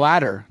think about a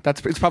ladder.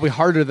 It's probably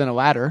harder than a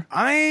ladder.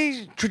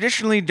 I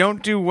traditionally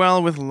don't do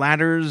well with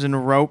ladders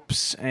and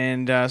ropes,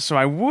 and so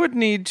I would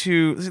need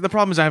to. See, the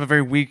problem is I have a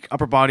very weak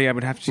upper body. I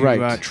would have to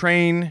Right.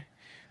 Train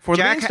for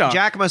the beanstalk.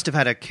 Jack must have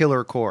had a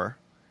killer core.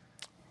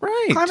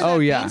 Right. Climbing Oh,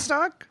 that yeah.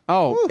 beanstalk?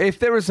 Oh, Woo. if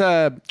there was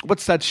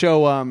what's that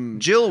show?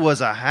 Jill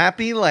was a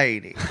happy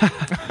lady.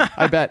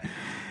 I bet.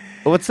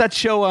 What's that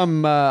show?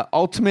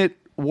 Ultimate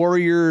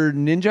Warrior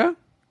Ninja.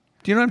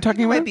 Do you know what I'm talking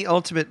You about? might be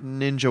Ultimate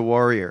Ninja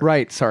Warrior.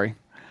 Right. Sorry.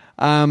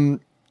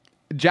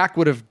 Jack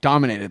would have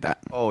dominated that.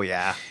 Oh,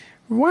 yeah.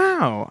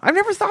 Wow. I've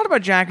never thought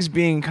about Jack as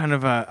being kind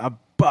of a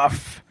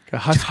buff, A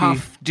husky.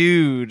 tough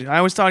dude. I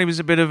always thought he was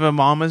a bit of a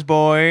mama's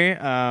boy,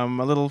 a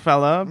little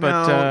fella.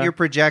 But No, you're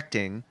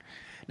projecting.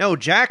 No,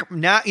 Jack. You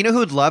know who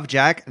would love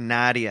Jack?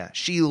 Nadia.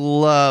 She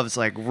loves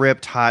like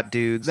ripped hot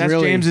dudes. that's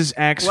really- James's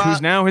ex, Well-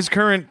 who's now his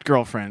current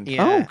girlfriend.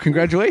 Yeah. Oh,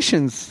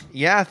 congratulations.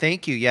 Yeah,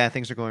 thank you. Yeah,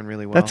 things are going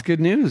really well. That's good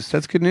news.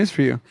 That's good news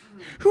for you.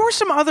 Who are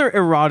some other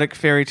erotic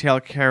fairy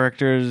tale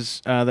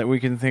characters that we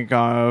can think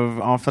of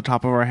off the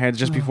top of our heads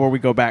just before we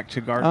go back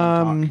to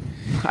garden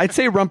talk? I'd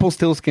say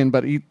Rumpelstiltskin,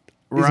 but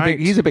Right.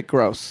 he's a bit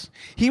gross.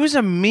 He was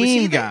a mean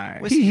he the- guy.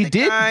 was- He the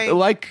did guy-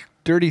 like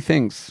dirty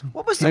things.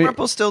 What was the I mean-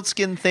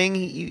 Rumpelstiltskin thing?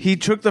 He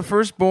took the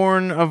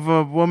firstborn of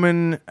a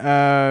woman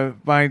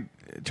by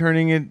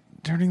turning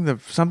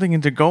something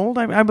into gold,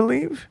 I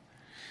believe.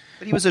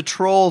 But he was a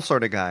troll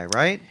sort of guy,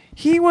 right?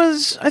 He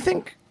was, I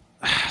think,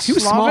 He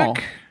was small.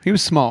 Slavic. He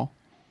was small.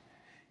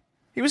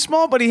 He was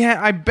small, but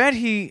I bet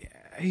he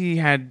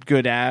had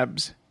good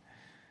abs.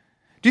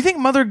 Do you think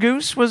Mother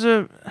Goose was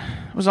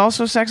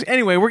also sexy?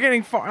 Anyway, we're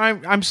getting far.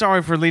 I'm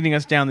sorry for leading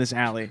us down this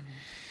alley.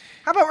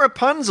 How about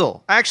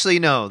Rapunzel? Actually,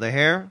 no. The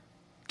hair?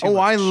 Too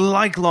I much.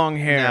 like long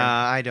hair.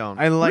 Nah, I don't.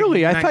 I like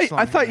Really? I nice thought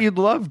long hair. you'd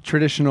love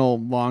traditional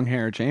long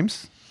hair,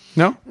 James.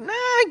 No? Nah,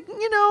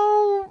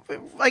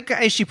 like,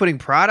 is she putting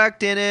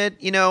product in it?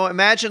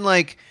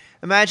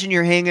 Imagine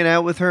you're hanging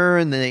out with her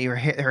and then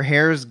her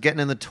hair's getting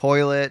in the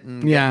toilet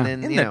and Yeah.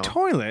 getting in the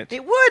toilet.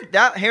 It would.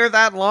 That hair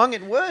that long,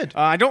 it would.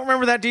 I don't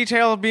remember that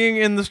detail being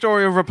in the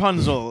story of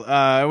Rapunzel.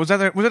 Was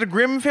that a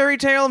grim fairy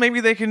tale? Maybe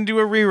they can do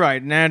a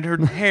rewrite and add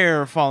her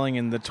hair falling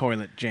in the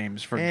toilet,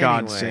 James, for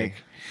God's Anyway.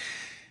 sake.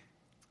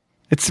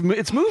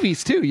 It's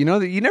movies too. You know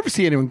that you never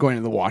see anyone going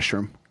to the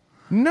washroom.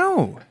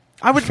 No.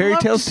 I would Fairy love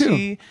tales, to too.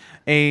 see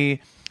a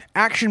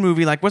action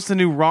movie like what's the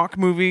new rock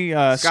movie?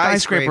 Skyscraper.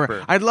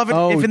 Skyscraper. I'd love it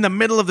Oh. if in the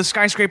middle of the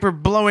skyscraper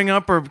blowing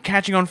up or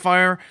catching on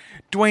fire,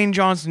 Dwayne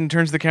Johnson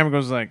turns to the camera and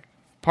goes like,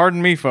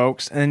 "Pardon me,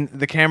 folks," and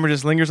the camera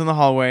just lingers in the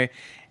hallway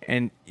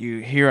and you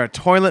hear a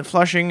toilet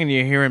flushing and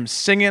you hear him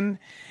singing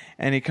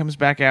and he comes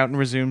back out and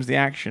resumes the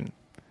action.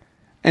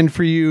 And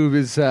for you,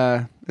 is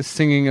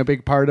singing a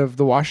big part of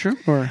the washroom?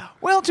 Or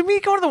Well, to me,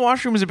 going to the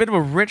washroom is a bit of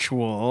a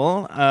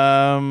ritual.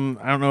 I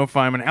don't know if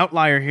I'm an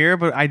outlier here,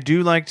 but I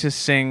do like to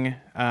sing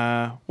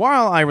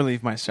while I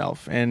relieve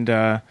myself. And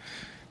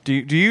do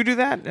you do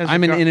that?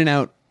 I'm an in and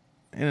out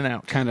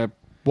kind of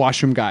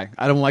washroom guy.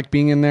 I don't like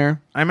being in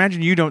there. I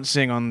imagine you don't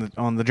sing on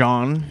the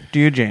John, do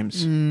you,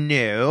 James?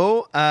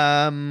 No.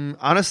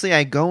 Honestly,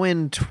 I go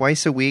in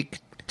twice a week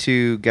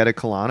to get a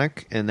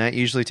colonic, and that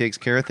usually takes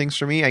care of things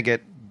for me. I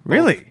get both.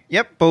 Really?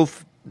 Yep,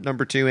 both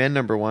number 2 and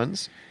number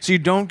 1s. So you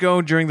don't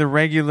go during the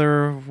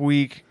regular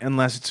week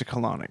unless it's a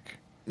colonic?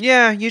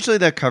 Yeah, usually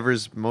that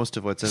covers most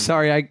of what's in.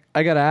 Sorry,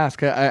 I got to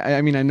ask.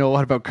 I mean, I know a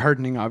lot about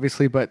gardening,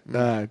 obviously, but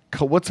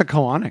what's a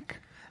colonic?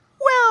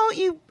 Well,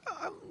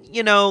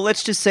 you know,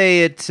 let's just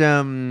say it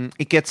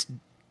gets.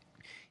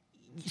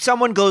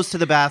 Someone goes to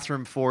the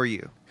bathroom for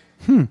you.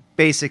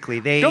 Basically,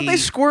 Don't they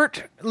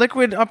squirt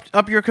liquid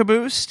up your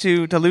caboose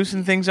to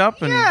loosen things up?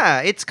 And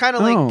Yeah, it's kind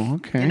of like,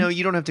 okay. you know,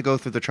 you don't have to go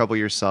through the trouble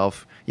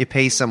yourself. You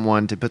pay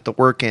someone to put the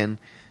work in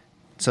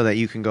so that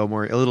you can go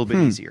a little bit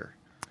easier.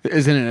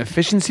 Is it an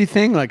efficiency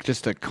thing, like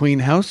just a clean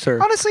house?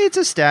 Or Honestly, it's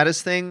a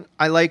status thing.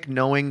 I like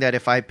knowing that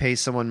if I pay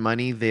someone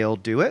money, they'll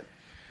do it.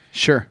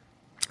 Sure.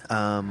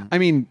 I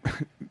mean,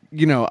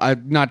 you know,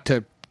 not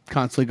to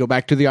constantly go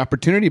back to the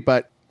opportunity,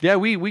 but yeah,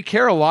 we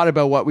care a lot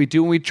about what we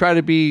do, and we try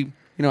to be,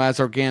 you know, as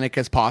organic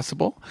as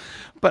possible.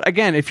 But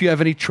again, if you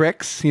have any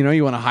tricks, you know,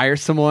 you want to hire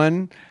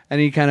someone,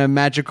 any kind of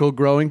magical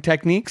growing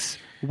techniques,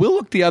 we'll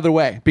look the other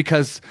way,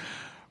 because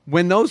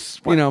when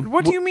those, you know,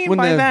 What do you mean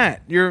by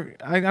that?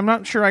 I'm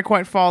not sure I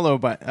quite follow,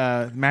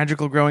 but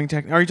magical growing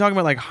tech. Are you talking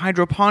about like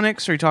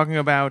hydroponics? Are you talking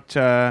about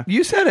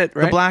You said it,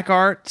 right? the black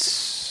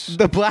arts?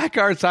 The black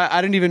arts,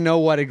 I didn't even know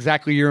what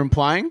exactly you're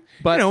implying,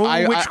 but You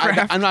know,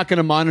 witchcraft. I'm not going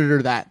to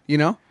monitor that, you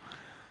know?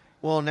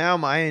 Well, now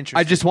my interest.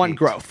 I just is want piqued.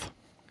 growth.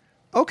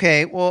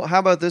 Okay, well, how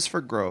about this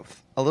for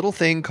growth? A little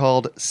thing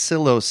called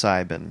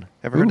psilocybin.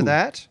 Ever heard Ooh. of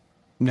that?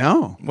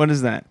 No. What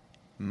is that?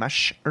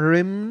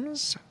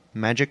 Mushrooms?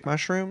 Magic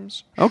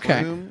mushrooms?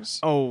 Okay. Shrooms?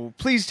 Oh,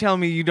 please tell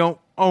me you don't.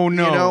 Oh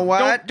no! You know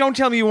what? Don't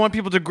tell me you want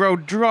people to grow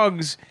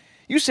drugs.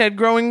 You said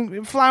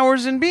growing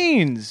flowers and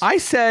beans. I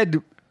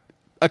said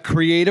a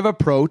creative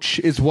approach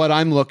is what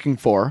I'm looking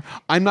for.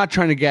 I'm not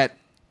trying to get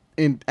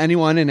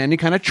anyone in any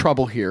kind of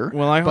trouble here.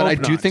 Well, I but hope I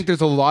do not. think there's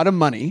a lot of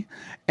money,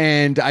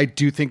 and I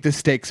do think the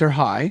stakes are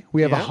high.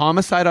 We have a Yeah.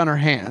 homicide on our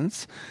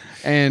hands,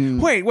 and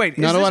Wait. not Is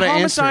a this lot of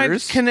homicide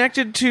answers.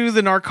 connected to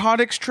the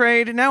narcotics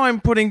trade? Now I'm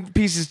putting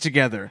pieces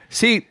together.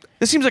 See,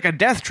 This seems like a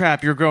death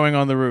trap you're growing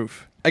on the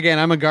roof. again,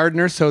 I'm a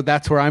gardener, so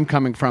that's where I'm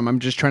coming from. I'm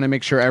just trying to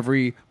make sure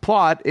every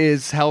plot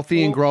is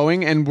healthy and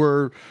growing, and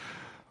we're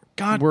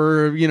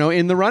you know,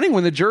 in the running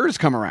when the jurors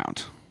come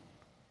around.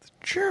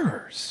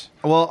 Jurors.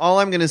 Well, all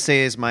I'm going to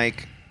say is,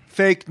 Mike,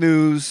 fake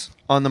news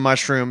on the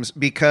mushrooms,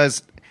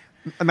 because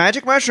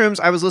magic mushrooms,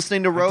 I was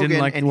listening to Rogan,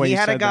 like the and way he you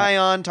had a said guy that.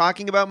 on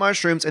talking about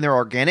mushrooms, and they're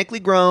organically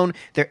grown.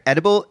 They're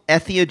edible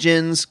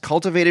entheogens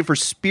cultivated for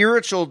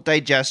spiritual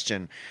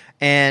digestion.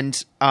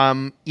 And,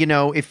 you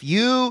know, if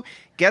you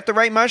get the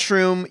right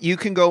mushroom, you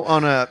can go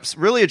on a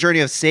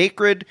journey of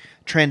sacred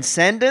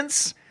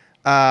transcendence.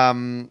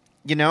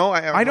 You know,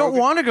 I don't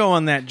want to go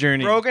on that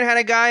journey. Rogan had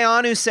a guy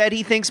on who said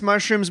he thinks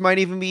mushrooms might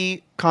even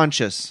be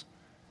conscious,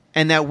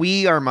 and that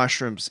we are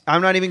mushrooms.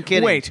 I'm not even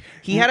kidding. Wait.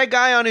 He had a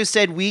guy on who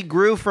said we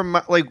grew from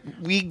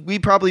we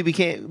probably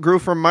grew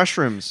from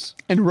mushrooms.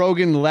 And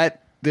Rogan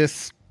let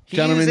this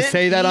gentleman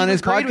say that on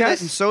his agreed with it,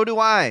 podcast. and so do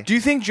I. Do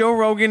you think Joe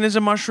Rogan is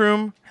a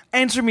mushroom?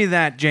 Answer me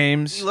that,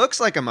 James. He looks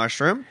like a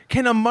mushroom.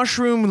 Can a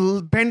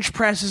mushroom bench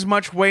press as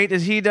much weight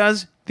as he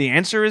does? The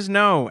answer is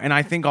no, and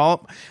I think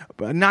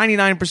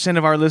 99%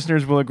 of our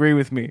listeners will agree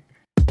with me.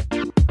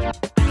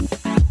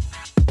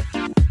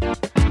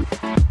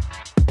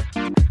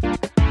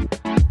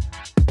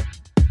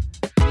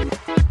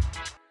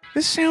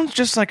 This sounds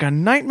just like a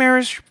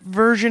nightmarish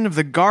version of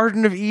the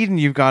Garden of Eden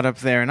you've got up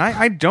there, and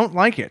I don't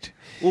like it.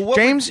 Well, what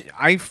James,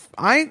 I'm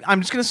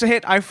just going to say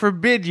it. I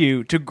forbid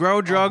you to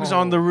grow drugs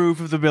on the roof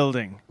of the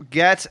building.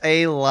 Get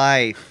a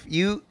life.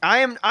 I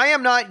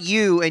am not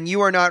you, and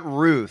you are not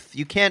Ruth.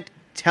 You can't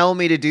tell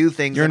me to do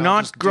things. You're and I'll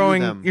not just do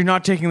growing. them. You're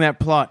not taking that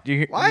plot.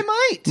 I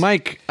might.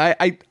 Mike,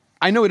 I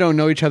know we don't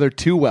know each other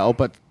too well,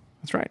 but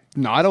That's right.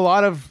 not a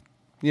lot of,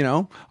 you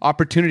know,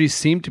 opportunities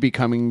seem to be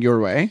coming your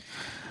way.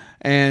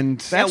 And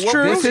That's what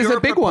true. was This is your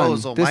a big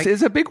proposal, one. This Mike?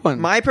 is a big one.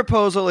 My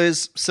proposal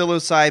is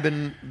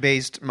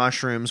psilocybin-based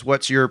mushrooms.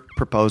 What's your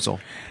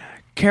proposal?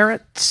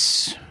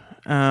 Carrots,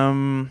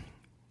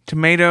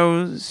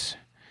 tomatoes,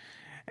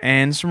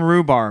 and some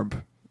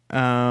rhubarb,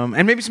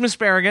 and maybe some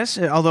asparagus.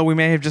 Although we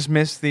may have just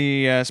missed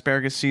the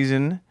asparagus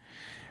season.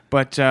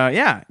 But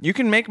yeah, you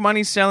can make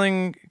money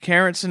selling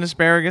carrots and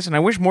asparagus, and I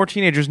wish more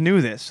teenagers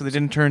knew this so they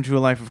didn't turn to a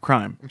life of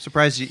crime. I'm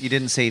surprised you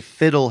didn't say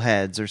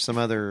fiddleheads or some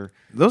other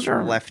Those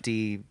are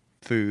lefty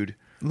food.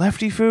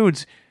 lefty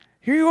foods.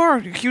 Here you are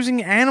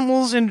accusing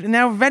animals and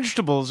now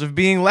vegetables of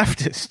being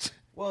leftist.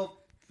 Well,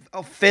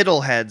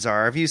 fiddleheads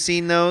are. Have you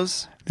seen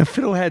those? The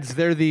fiddleheads,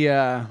 they're the,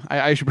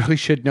 really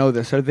should know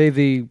this. Are they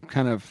the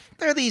kind of...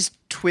 They're these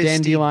twisty,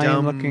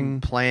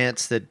 dandelion-looking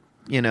plants that,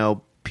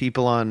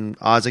 people on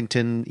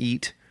Ossington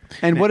eat.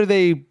 And what do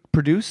they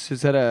produce?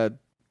 Is that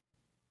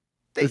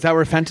is that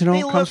where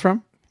fentanyl comes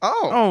from?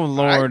 Oh,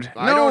 Lord.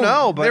 I don't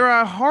know, but... They're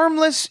a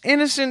harmless,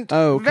 innocent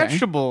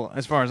vegetable,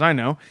 as far as I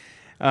know.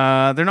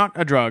 They're not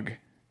a drug.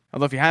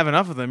 Although if you have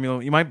enough of them,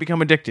 you might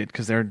become addicted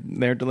because they're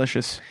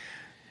delicious.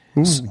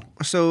 Ooh.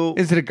 So...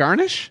 Is it a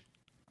garnish?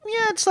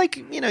 Yeah, it's like,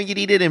 you'd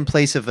eat it in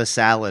place of a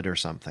salad or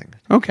something.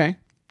 Okay.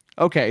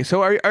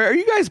 So are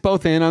you guys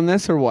both in on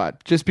this or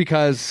what? Just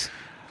because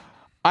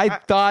I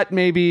thought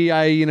maybe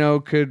I,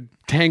 could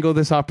tangle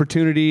this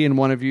opportunity and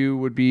one of you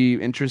would be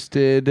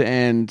interested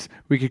and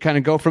we could kind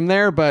of go from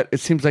there, but it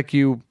seems like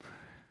you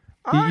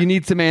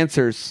need some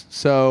answers.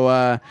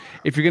 So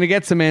if you're going to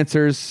get some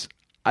answers,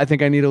 I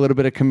think I need a little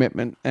bit of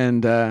commitment.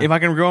 And if I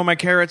can grow my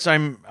carrots,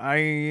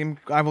 I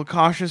will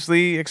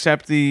cautiously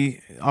accept the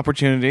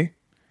opportunity.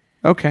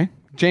 Okay.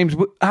 James,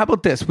 how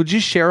about this? Would you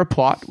share a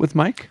plot with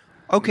Mike?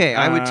 Okay,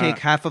 I would take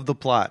half of the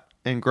plot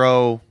and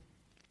grow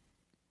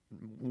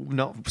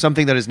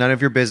something that is none of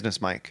your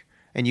business, Mike.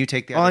 And you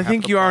take the other Well, I half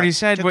think of the you plot already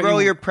said to what grow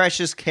you- your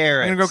precious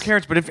carrots. I'm going to grow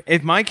carrots, but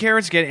if my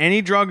carrots get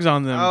any drugs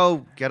on them,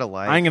 Oh, get a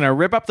life. I'm going to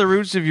rip up the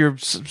roots of your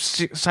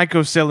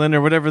psychocillin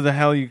or whatever the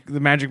hell the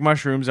magic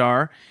mushrooms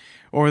are,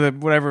 or the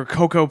whatever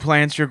cocoa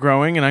plants you're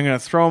growing, and I'm going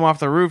to throw them off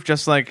the roof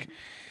just like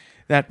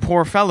that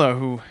poor fellow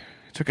who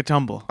took a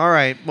tumble. All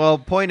right. Well,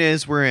 point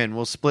is, we're in.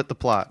 We'll split the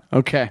plot.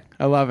 Okay.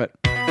 I love it.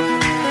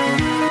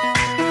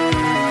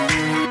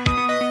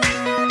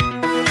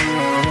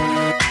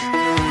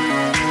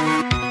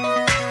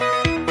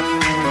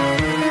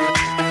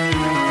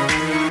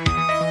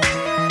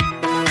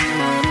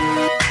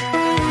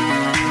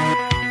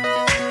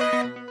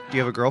 Do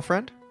you have a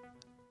girlfriend?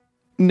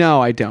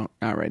 No, I don't.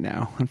 Not right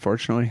now,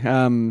 unfortunately.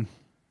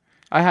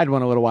 I had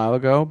one a little while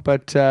ago,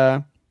 but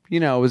it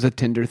was a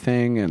Tinder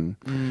thing and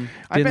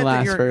I didn't bet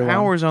last that very your long.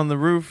 hours on the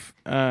roof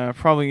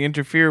probably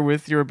interfere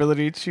with your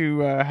ability to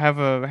have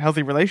a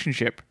healthy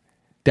relationship.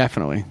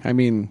 Definitely. I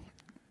mean,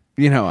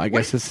 I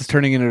guess this is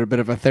turning into a bit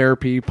of a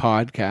therapy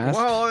podcast.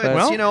 Well,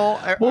 but- it's,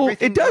 well,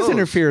 everything it does goes.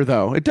 interfere,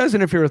 though. It does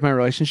interfere with my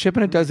relationship,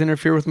 and it does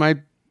interfere with my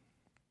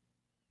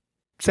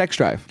sex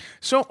drive.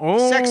 So,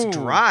 Sex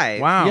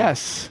drive? Wow.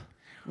 Yes.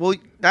 Well,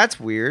 that's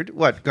weird.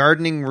 What,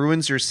 gardening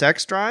ruins your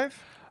sex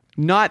drive?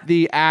 Not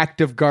the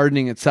act of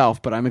gardening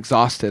itself, but I'm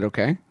exhausted,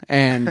 okay?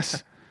 And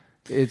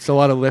it's a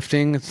lot of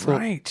lifting. It's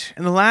Right.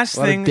 And the last a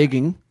lot thing of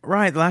digging.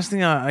 Right, the last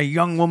thing a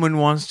young woman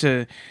wants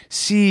to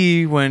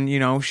see when,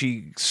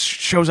 she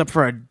shows up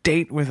for a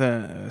date with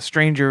a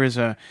stranger is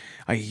a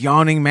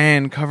yawning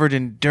man covered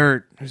in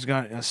dirt who's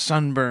got a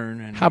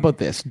sunburn. And How about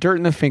this? Dirt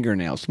in the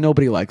fingernails.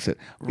 Nobody likes it.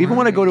 Even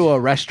when I go to a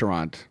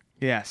restaurant,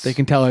 yes. they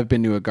can tell I've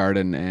been to a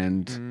garden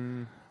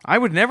and... I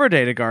would never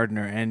date a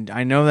gardener, and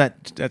I know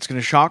that's going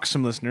to shock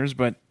some listeners,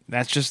 but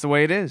that's just the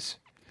way it is.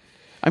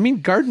 I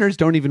mean, gardeners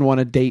don't even want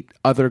to date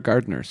other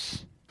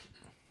gardeners.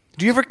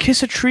 Do you ever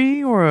kiss a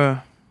tree or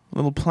a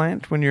little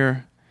plant when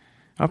you're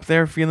up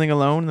there feeling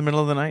alone in the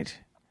middle of the night?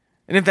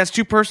 And if that's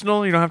too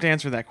personal, you don't have to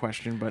answer that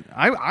question, but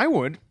I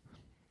would.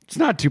 It's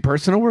not too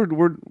personal.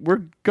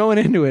 We're going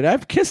into it.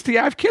 I've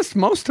kissed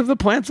most of the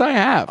plants I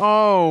have.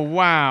 Oh,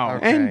 wow.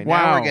 Okay, And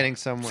now we're getting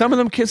somewhere. Some of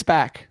them kiss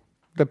back.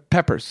 The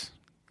peppers.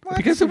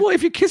 Because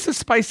if you kiss a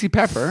spicy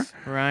pepper,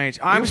 Right.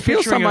 I was feel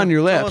picturing some on your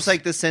It's lips. almost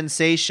like the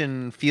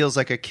sensation feels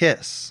like a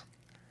kiss.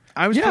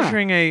 I was Yeah.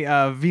 picturing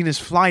a Venus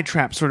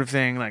flytrap sort of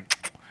thing,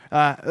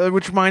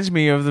 which reminds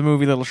me of the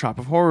movie Little Shop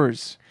of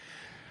Horrors.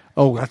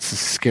 Oh, that's a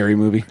scary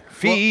movie.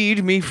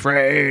 Feed me,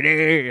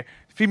 Freddie.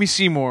 Feed me,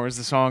 Seymour is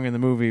the song in the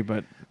movie,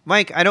 but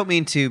Mike, I don't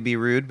mean to be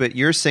rude, but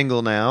you're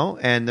single now,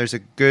 and there's a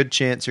good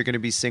chance you're going to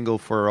be single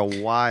for a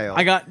while.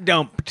 I got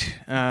dumped,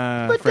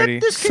 but Freddie.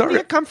 this could be Sorry.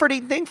 a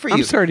comforting thing for you.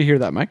 I'm sorry to hear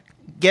that, Mike.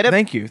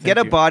 Thank you. Get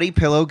a body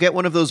pillow, get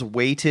one of those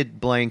weighted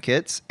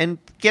blankets, and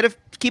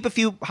keep a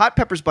few hot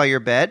peppers by your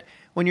bed.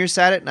 When you're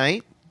sad at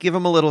night, give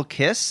them a little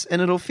kiss,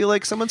 and it'll feel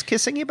like someone's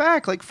kissing you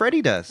back, like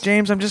Freddie does.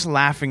 James, I'm just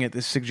laughing at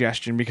this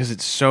suggestion because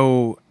it's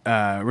so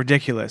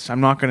ridiculous. I'm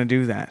not going to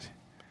do that.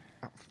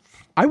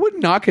 I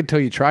wouldn't knock it till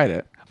you tried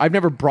it. I've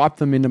never brought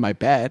them into my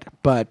bed,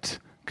 but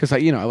because I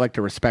like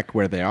to respect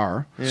where they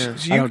are. Yeah.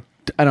 So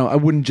I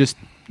wouldn't just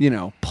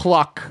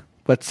pluck,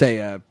 let's say,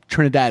 a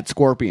Trinidad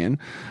scorpion,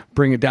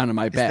 bring it down to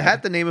my Is bed.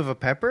 that the name of a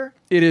pepper?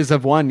 It is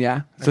of one,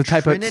 yeah. It's a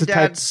type Trinidad of. It's a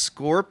type,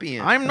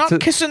 scorpion. I'm not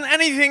kissing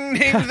anything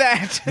named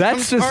that.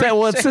 that's I'm the sorry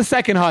to it's say. the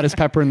second hottest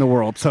pepper in the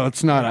world, so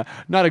it's not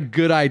a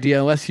good idea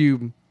unless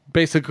you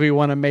basically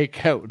want to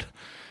make out.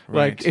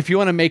 Right. Like if you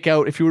want to make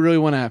out, if you really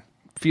want to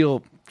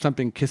feel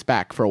something kiss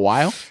back for a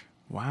while,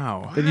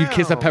 Wow. then you'd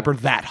kiss a pepper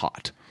that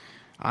hot.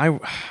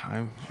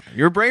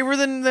 You're braver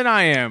than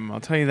I am. I'll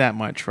tell you that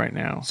much right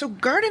now. So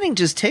gardening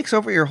just takes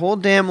over your whole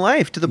damn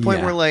life to the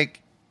point Yeah.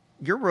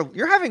 where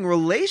you're having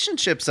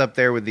relationships up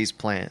there with these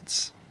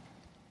plants.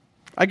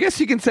 I guess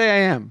you can say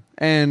I am.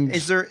 And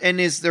Is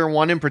there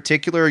one in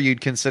particular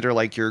you'd consider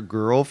like your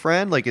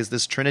girlfriend? Like, is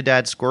this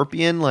Trinidad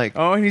Scorpion? Like,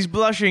 Oh, and he's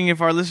blushing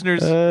if our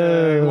listeners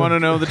want to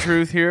know the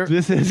truth here.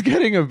 this is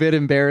getting a bit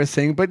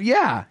embarrassing, but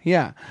yeah.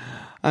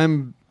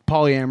 I'm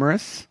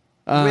polyamorous.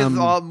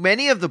 with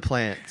many of the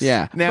plants.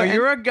 Yeah. Now,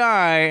 you're a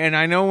guy, and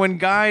I know when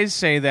guys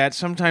say that,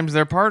 sometimes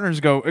their partners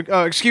go,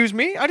 excuse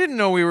me? I didn't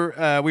know we were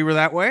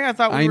that way. I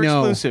thought we were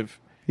exclusive.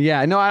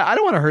 Yeah, no, I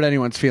don't want to hurt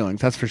anyone's feelings,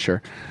 that's for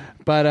sure.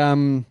 But,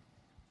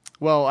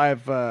 well,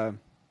 I've,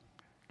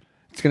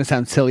 it's going to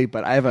sound silly,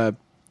 but I have a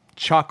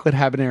chocolate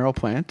habanero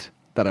plant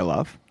that I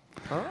love.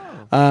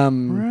 Oh.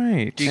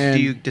 Right.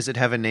 Does it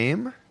have a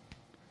name?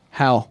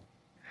 Hal.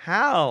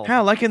 How?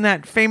 How, like in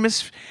that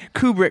famous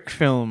Kubrick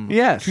film.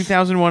 Yes.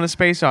 2001: A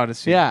Space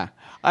Odyssey. Yeah.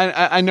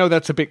 I know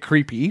that's a bit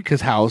creepy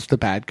because Hal's the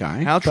bad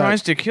guy. Hal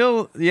tries to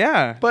kill,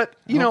 But,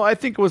 you know, I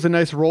think it was a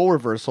nice role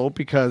reversal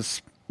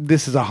because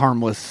this is a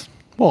harmless,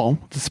 well,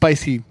 it's a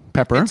spicy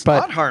pepper. It's but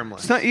not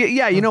harmless. It's not,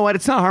 yeah, you know what?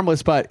 It's not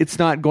harmless, but it's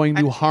not going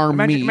to harm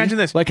me. Imagine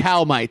this. Like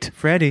Hal might.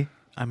 Freddie,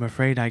 I'm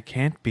afraid I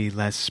can't be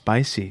less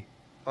spicy.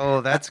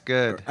 Oh, that's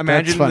good.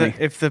 Imagine funny.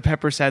 if the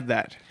pepper said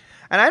that.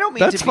 And I don't mean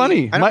That's to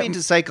funny. I don't mean to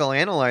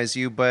psychoanalyze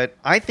you, but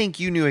I think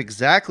you knew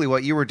exactly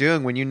what you were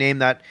doing when you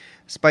named that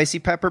spicy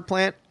pepper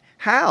plant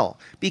Hal,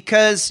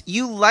 because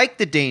you like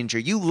the danger.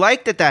 You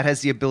like that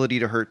has the ability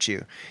to hurt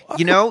you.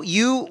 You know,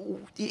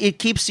 it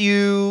keeps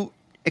you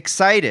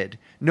excited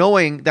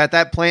knowing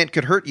that plant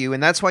could hurt you,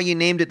 and that's why you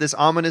named it this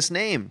ominous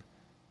name.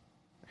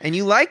 And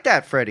you like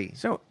that, Freddie.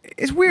 So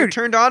it's You're weird.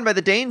 turned on by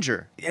the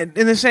danger. In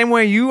the same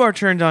way you are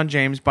turned on,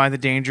 James, by the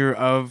danger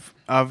of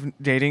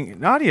dating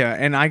Nadia.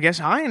 And I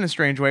guess I, in a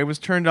strange way, was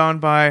turned on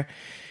by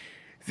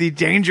the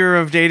danger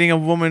of dating a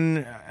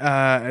woman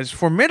as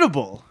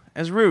formidable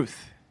as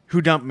Ruth, who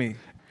dumped me.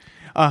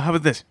 How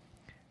about this?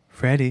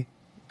 Freddie,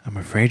 I'm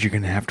afraid you're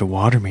going to have to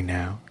water me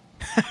now.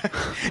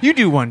 You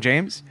do one,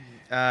 James.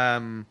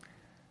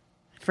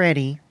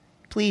 Freddie,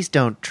 please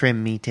don't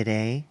trim me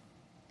today.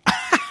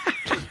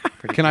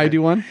 Can I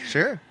do one?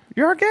 Sure.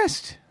 You're our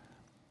guest.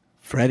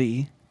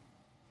 Freddie,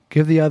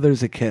 give the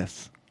others a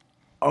kiss.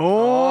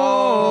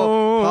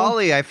 Oh.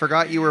 Polly, I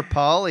forgot you were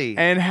Polly.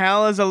 And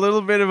Hal is a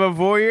little bit of a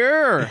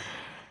voyeur.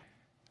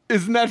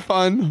 Isn't that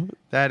fun?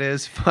 That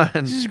is fun.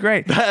 This is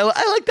great. I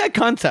like that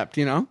concept,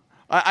 you know?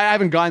 I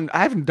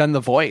haven't done the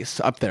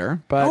voice up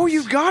there, but Oh,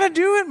 you got to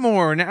do it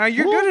more. Now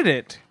you're good at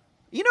it.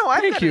 You know,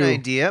 I've Thank got you. an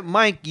idea.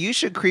 Mike, you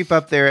should creep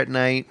up there at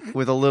night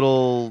with a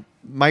little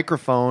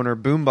microphone or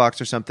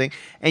boombox or something,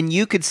 and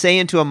you could say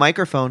into a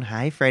microphone,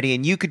 "Hi, Freddie,"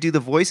 and you could do the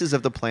voices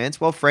of the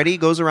plants while Freddie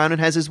goes around and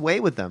has his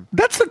way with them.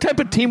 that's the type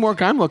of teamwork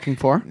I'm looking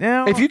for.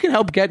 Now- if you can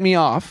help get me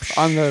off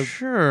on the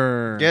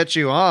Sure. Get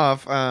you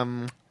off. I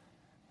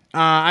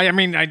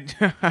mean, you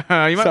might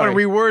want to Sorry.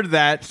 reword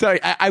that. Sorry,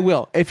 I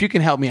will. If you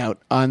can help me out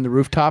on the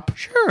rooftop.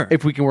 Sure.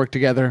 If we can work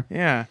together,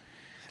 Yeah.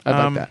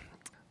 I'd like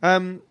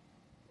that.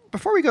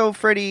 Before we go,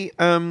 Freddie,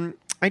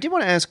 I did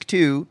want to ask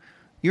too.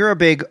 You're a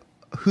big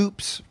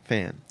hoops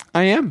fan.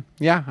 I am.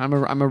 Yeah, I'm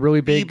a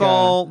really big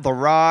B-ball, the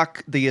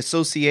Rock, the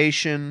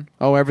Association.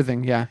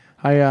 everything. Yeah,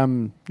 I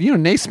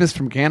Naismith's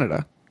from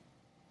Canada.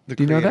 The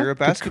Do you know creator that? of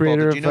basketball. The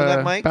creator Did you know of,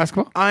 that, Mike?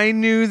 basketball. I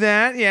knew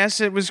that. Yes,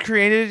 it was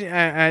created,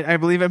 I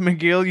believe, at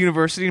McGill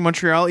University in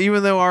Montreal,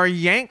 even though our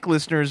Yank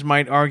listeners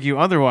might argue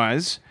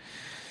otherwise.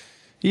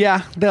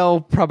 Yeah,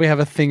 they'll probably have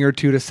a thing or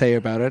two to say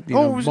about it. You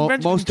know, it was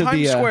mentioned most in of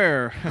Times the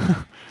Square.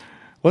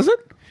 was it?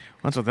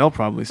 That's what they'll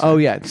probably say. Oh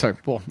yeah, sorry.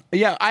 Well,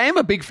 yeah, I am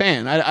a big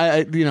fan.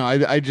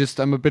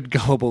 I'm a bit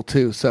gullible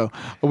too. So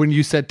when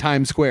you said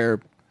Times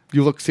Square,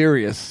 you look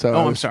serious. So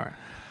I'm sorry.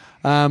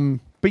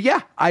 But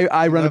yeah,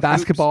 I run a love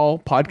basketball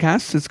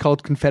podcast. It's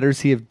called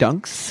Confederacy of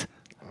Dunks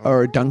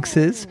or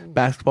Dunkses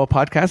Basketball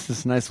Podcast.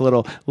 It's a nice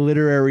little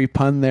literary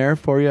pun there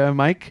for you,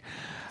 Mike.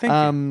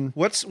 Thank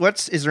you.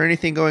 Is there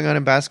anything going on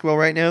in basketball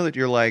right now that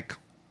you're like,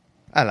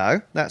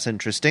 hello, that's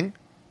interesting?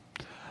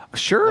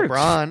 Sure,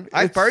 LeBron.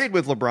 I've partied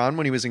with LeBron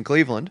when he was in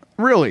Cleveland.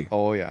 Really?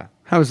 Oh, yeah.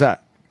 How's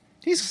that?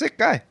 He's a sick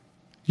guy.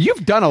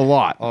 You've done a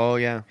lot. Oh,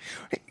 yeah.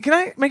 Can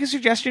I make a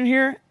suggestion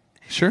here?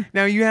 Sure.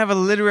 Now, you have a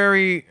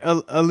literary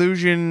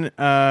allusion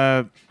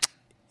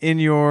in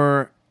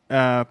your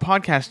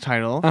podcast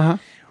title. Uh-huh.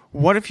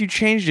 What if you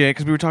changed it,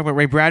 because we were talking about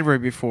Ray Bradbury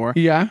before.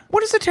 Yeah.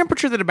 What is the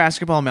temperature that a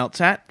basketball melts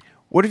at?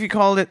 What if you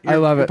called it I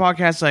love your it.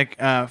 podcast like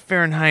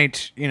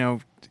Fahrenheit,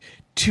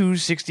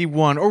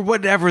 261 or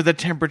whatever the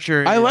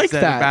temperature I is like that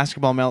that. a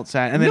basketball melts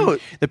at, and then No.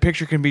 the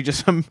picture can be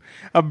just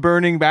a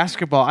burning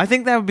basketball. I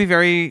think that would be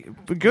very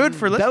good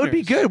for listeners. That would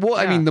be good. Well,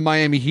 I Yeah. mean, the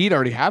Miami Heat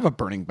already have a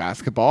burning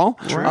basketball.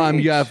 Right.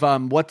 You have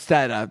what's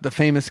that? The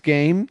famous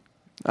game,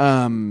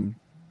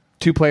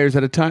 2 players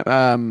at a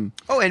time.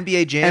 Oh,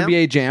 NBA Jam.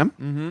 NBA Jam.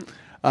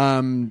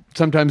 Mm-hmm.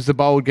 Sometimes the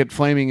ball would get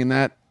flaming in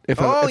that. If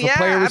a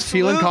player was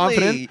feeling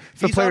confident,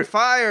 if a He's player, on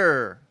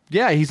fire.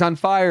 yeah, he's on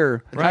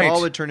fire. The Right.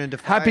 ball would turn into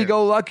fire.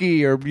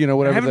 Happy-go-lucky, or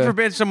whatever. Heaven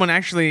forbid someone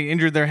actually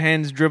injured their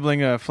hands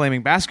dribbling a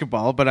flaming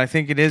basketball, but I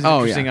think it is an Oh,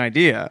 interesting yeah.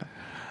 idea.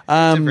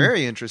 It's a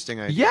very interesting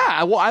idea.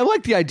 Yeah, well, I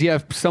like the idea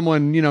of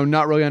someone,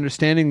 not really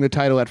understanding the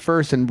title at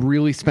first and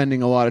really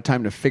spending a lot of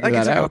time to figure Like that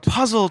it's like out. a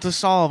puzzle to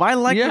solve. I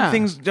like Yeah.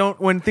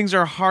 when things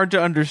are hard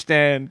to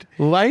understand.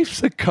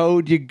 Life's a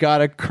code you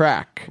gotta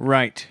crack.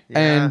 Right.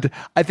 And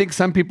I think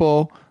some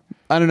people,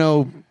 I don't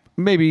know,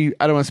 maybe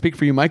I don't want to speak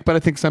for you, Mike, but I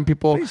think some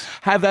people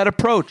have that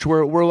approach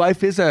where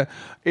life is a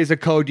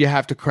code you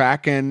have to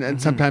crack,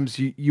 and sometimes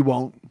you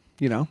won't,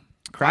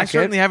 crack I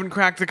certainly it. haven't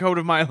cracked the code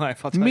of my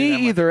life. I'll tell you Me that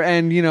much. either,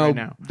 and Right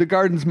now. the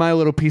garden's my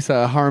little piece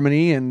of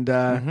harmony, and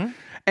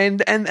and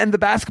the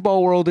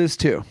basketball world is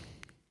too.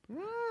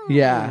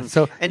 Yeah.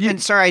 So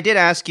And sorry, I did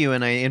ask you,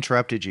 and I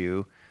interrupted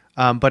you.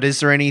 But is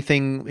there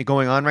anything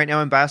going on right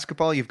now in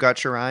basketball you've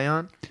got your eye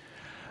on?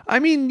 I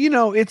mean,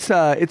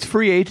 it's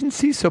free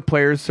agency, so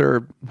players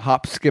are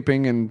hop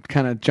skipping and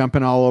kind of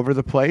jumping all over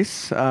the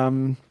place.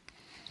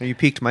 You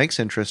piqued Mike's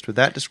interest with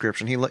that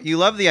description. You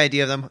love the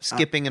idea of them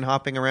skipping and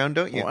hopping around,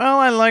 don't you? Well,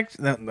 I liked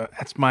that.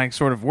 That's my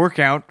sort of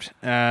workout.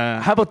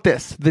 How about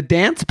this? The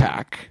dance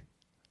pack,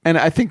 and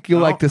I think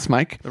you'll like this,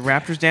 Mike. The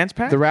Raptors dance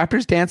pack? The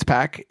Raptors dance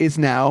pack is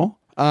now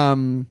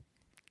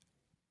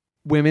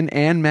women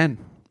and men.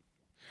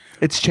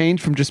 It's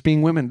changed from just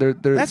being women. They're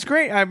That's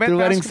great. I bet they're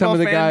letting basketball some of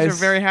the fans guys are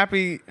very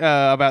happy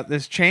about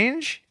this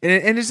change.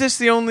 And is this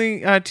the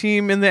only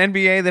team in the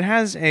NBA that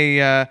has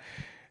a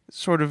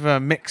sort of a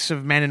mix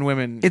of men and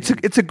women?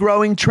 It's a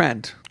growing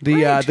trend.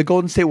 The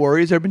Golden State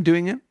Warriors have been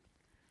doing it.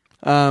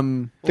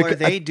 Well, are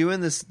they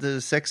doing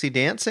the sexy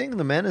dancing,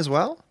 the men as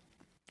well?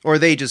 Or are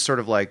they just sort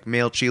of like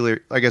male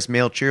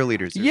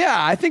cheerleaders? Yeah,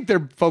 I think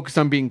they're focused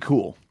on being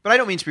cool. But I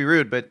don't mean to be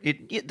rude, but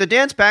the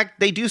dance pack,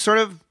 they do sort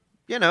of,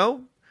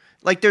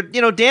 like they're,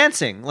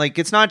 dancing. Like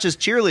it's not just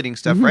cheerleading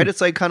stuff, right? It's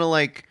like kind of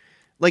like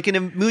in a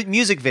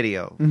music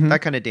video,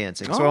 that kind of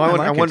dancing. So I I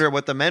like wonder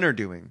what the men are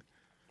doing.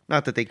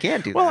 Not that they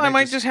can't do Well, that. I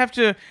might just have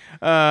to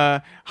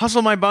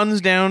hustle my buns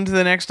down to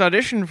the next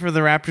audition for the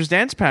Raptors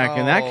dance pack.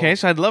 In that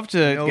case, I'd love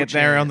to get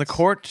there on the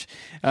court.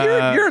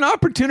 You're an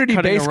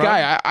opportunity-based cutting a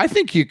guy. I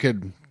think you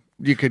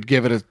could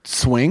give it a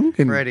swing.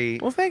 And Freddie.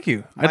 Well, thank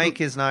you.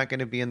 Mike is not going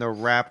to be in the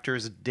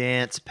Raptors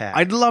dance pack.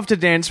 I'd love to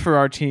dance for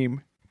our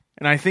team,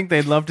 and I think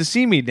they'd love to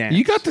see me dance.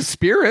 you got the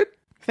spirit.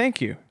 Thank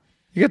you.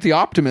 You got the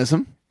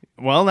optimism.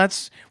 Well,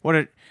 that's what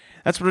a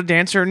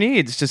dancer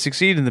needs to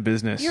succeed in the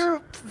business. You're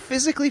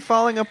physically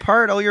falling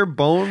apart. All your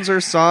bones are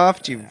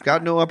soft. You've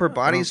got no upper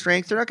body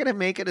strength. You're not going to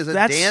make it as a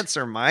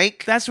dancer,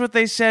 Mike. That's what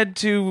they said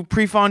to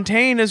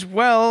Prefontaine as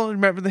well.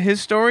 Remember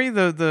his story?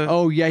 The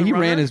Oh yeah, the he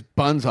runner? ran his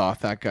buns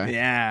off, that guy.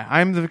 Yeah,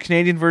 I'm the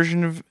Canadian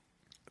version of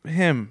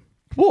him.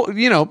 Well,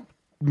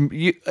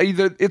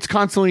 either it's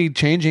constantly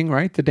changing,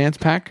 right? The dance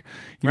pack.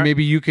 Right.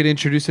 Maybe you could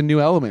introduce a new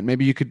element.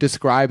 Maybe you could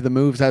describe the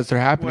moves as they're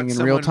happening in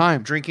real Someone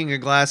time. Drinking a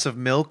glass of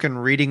milk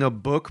and reading a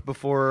book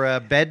before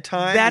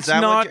bedtime? That's Is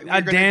that not what a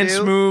you're gonna dance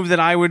do? move that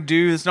I would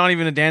do. It's not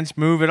even a dance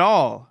move at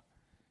all.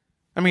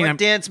 I mean, What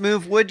dance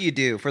move would you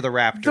do for the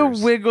Raptors?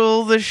 the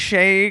wiggle, the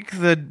shake,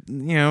 the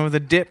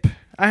dip.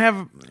 I have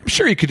I'm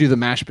sure you could do the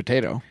mashed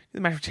potato.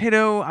 the mashed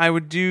potato. I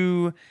would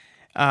do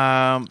there's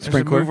a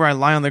Sprinkler? move where I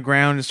lie on the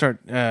ground and start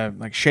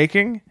like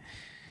shaking.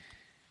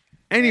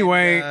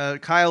 Anyway,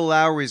 Kyle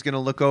Lowry's going to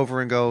look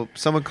over and go,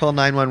 someone call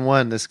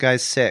 911. This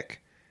guy's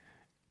sick.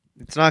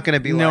 It's not going to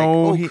be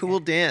cool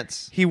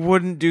dance. he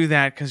wouldn't do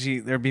that because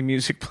there'd be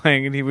music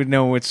playing and he would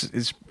know it's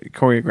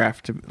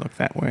choreographed to look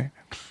that way.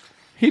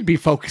 He'd be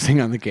focusing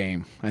on the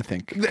game, I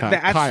think. Kyle.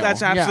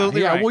 that's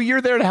absolutely yeah. right. Well,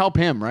 you're there to help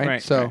him, right?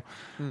 Right, So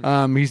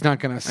he's not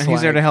going to And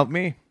he's there to help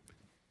me.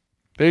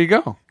 There you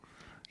go.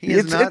 He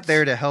is not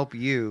there to help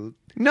you.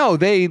 No,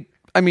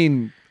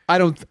 I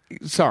don't.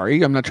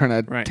 Sorry, I'm not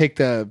trying to Right. take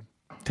the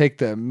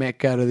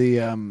mick out of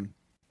the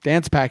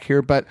dance pack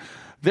here, but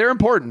they're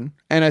important,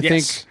 and I Yes.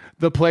 think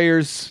the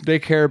players, they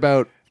care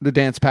about the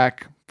dance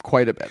pack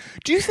quite a bit.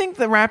 Do you think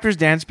the Raptors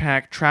dance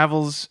pack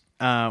travels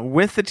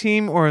with the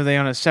team, or are they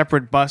on a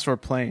separate bus or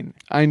plane?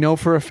 I know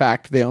for a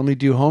fact they only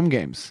do home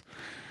games.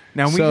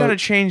 Now we've So- got to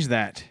change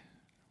that.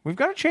 We've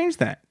got to change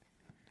that.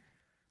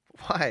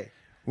 Why?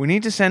 We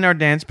need to send our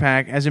dance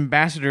pack as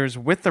ambassadors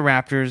with the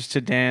Raptors to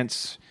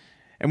dance,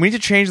 and we need to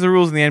change the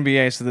rules in the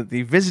NBA so that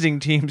the visiting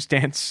team's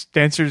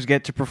dancers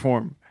get to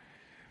perform.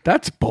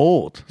 That's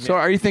bold. So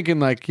are you thinking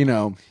like,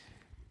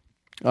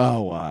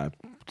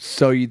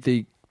 so you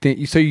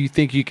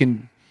think you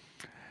can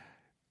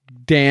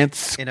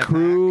dance In a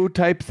crew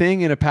type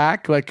thing in a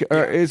pack? Like,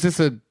 or is this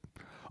a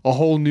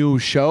whole new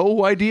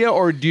show idea,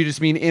 or do you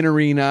just mean in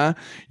arena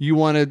you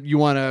want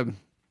to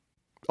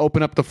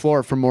open up the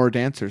floor for more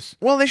dancers?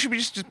 Well, they should be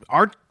just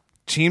our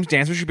team's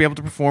dancers should be able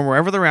to perform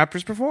wherever the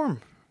Raptors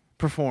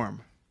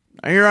perform.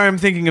 Here I am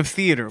thinking of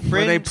theater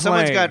where they play.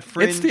 Someone's got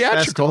Fringe It's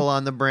theatrical. Festival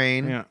on the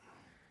brain. Yeah,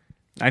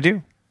 I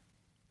do.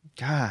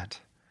 God.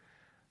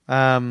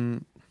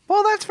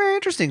 Well, that's very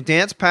interesting.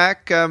 Dance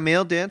pack,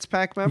 male dance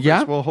pack members.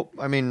 Yeah. Well,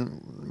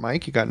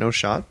 Mike, you got no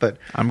shot, but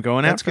I'm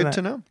going that's out for good that.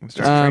 to know.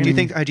 Start Do you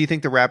think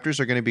the Raptors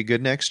are going to be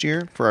good next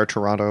year for our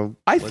Toronto?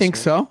 I think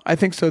so.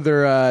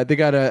 They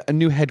got a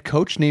new head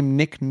coach named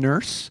Nick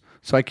Nurse,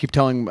 So I keep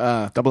telling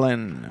Double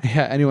N.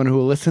 yeah, anyone who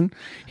will listen,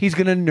 he's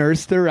going to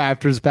nurse the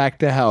Raptors back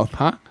to health,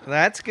 huh?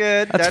 That's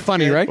good. That's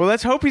funny, good. right? Well,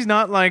 let's hope he's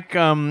not like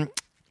a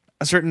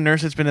certain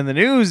nurse that's been in the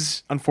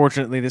news,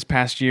 unfortunately, this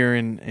past year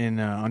in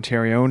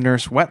Ontario,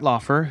 Nurse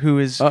Wetlaufer, who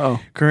is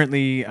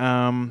currently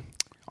on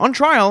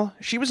trial.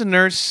 She was a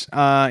nurse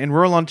in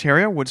rural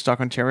Ontario, Woodstock,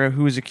 Ontario,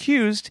 who is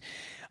accused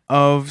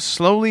of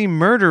slowly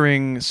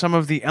murdering some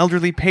of the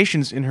elderly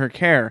patients in her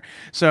care.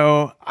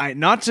 So,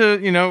 not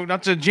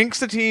to jinx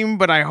the team,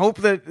 but I hope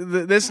that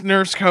this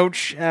nurse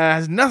coach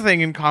has nothing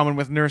in common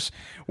with Nurse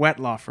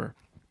Wetlaufer.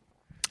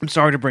 I'm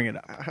sorry to bring it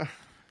up.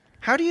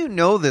 How do you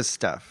know this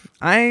stuff?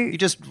 You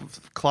just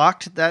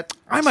clocked that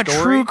I'm story?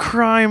 a true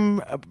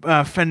crime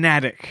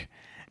fanatic,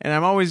 and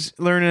I'm always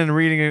learning and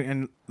reading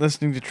and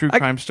listening to true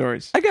crime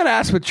stories. I got to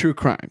ask with true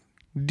crime.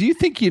 Do you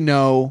think you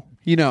know,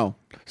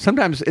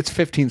 sometimes it's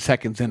 15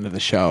 seconds into the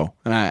show,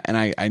 and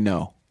I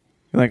know.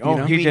 You're like,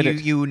 You he mean did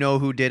it. You know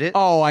who did it?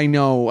 Oh, I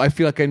know. I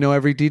feel like I know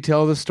every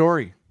detail of the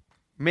story.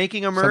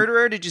 Making a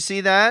murderer? Did you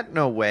see that?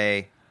 No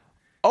way.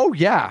 Oh,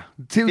 yeah.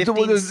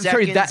 15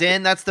 seconds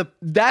in, that's the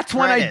That's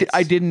when credits.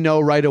 I didn't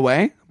know right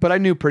away, but I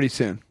knew pretty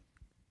soon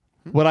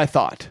what I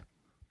thought.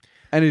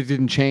 And it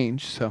didn't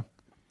change, so.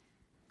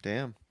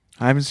 Damn.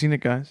 I haven't seen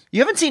it, guys.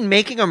 You haven't seen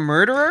Making a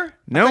Murderer?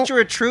 No. I thought you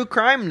were a true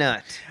crime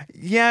nut.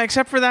 Yeah,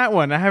 except for that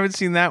one. I haven't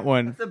seen that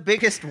one. The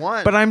biggest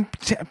one. But I'm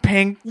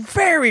paying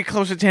very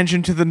close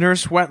attention to the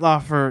Nurse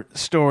Wetlaufer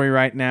story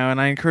right now, and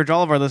I encourage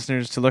all of our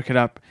listeners to look it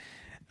up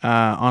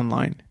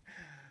online.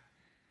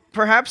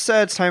 Perhaps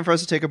it's time for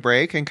us to take a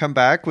break and come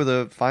back with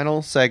a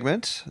final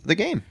segment, the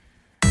game.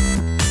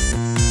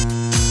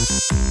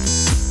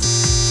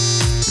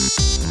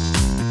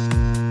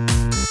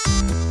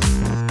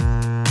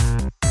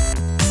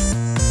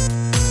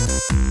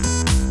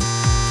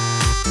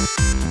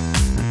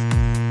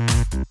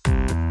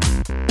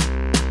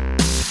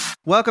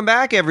 Welcome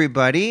back,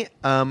 everybody.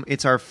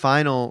 It's our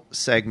final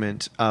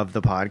segment of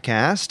the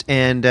podcast.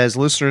 And as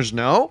listeners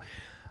know,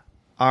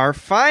 our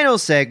final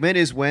segment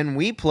is when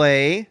we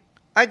play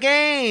a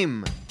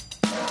game.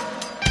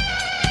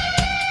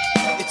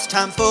 It's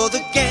time for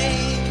the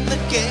game, the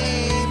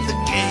game,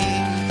 the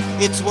game.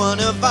 It's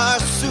one of our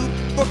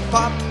super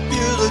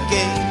popular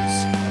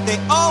games. They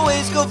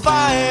always go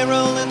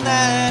viral and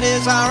that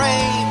is our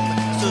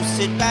aim. So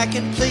sit back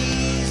and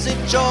please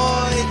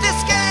enjoy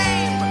this game.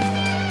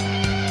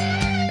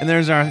 And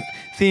there's our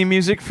theme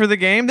music for the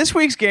game. This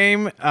week's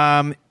game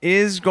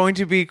is going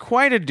to be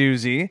quite a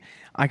doozy.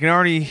 I can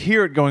already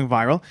hear it going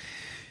viral.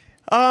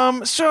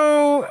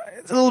 So,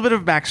 a little bit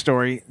of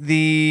backstory.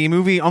 The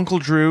movie Uncle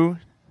Drew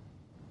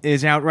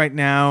is out right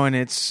now, and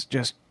it's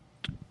just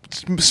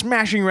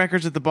smashing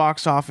records at the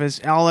box office.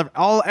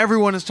 All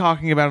everyone is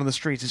talking about on the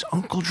streets is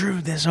Uncle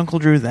Drew this, Uncle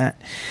Drew that.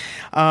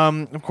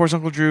 Of course,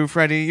 Uncle Drew,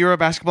 Freddie, you're a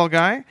basketball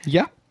guy.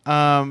 Yeah.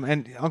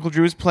 And Uncle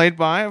Drew is played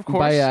by, of course,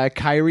 By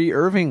Kyrie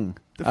Irving.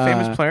 the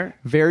famous player.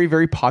 Very,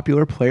 very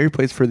popular player. He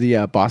plays for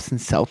the Boston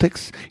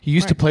Celtics. He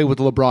used to play with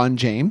LeBron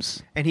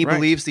James. And he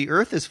believes the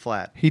earth is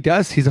flat. He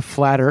does. He's a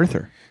flat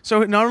earther.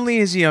 So not only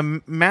is he a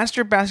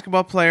master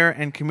basketball player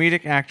and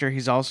comedic actor,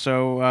 he's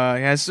also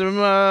he has some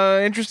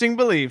interesting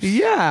beliefs.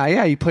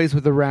 Yeah. He plays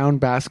with a round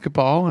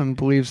basketball and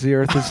believes the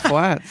earth is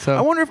flat. So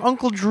I wonder if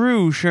Uncle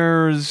Drew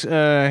shares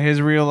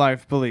his real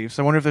life beliefs.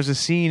 I wonder if there's a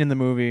scene in the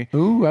movie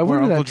Ooh, I where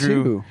wonder Uncle that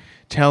Drew too.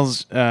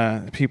 tells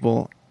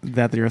people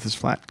that the earth is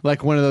flat.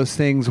 Like one of those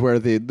things where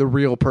the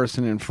real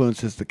person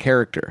influences the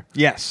character.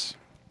 Yes.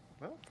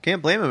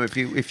 Can't blame him.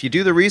 If you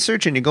do the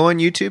research and you go on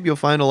YouTube, you'll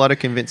find a lot of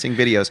convincing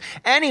videos.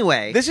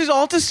 Anyway, This is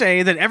all to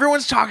say that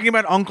everyone's talking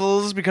about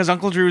uncles because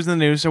Uncle Drew's in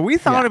the news, so we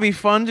thought it'd be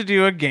fun to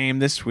do a game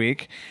this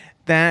week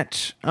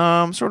that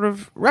sort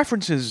of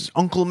references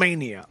Uncle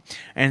Mania.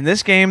 And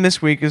this game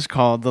this week is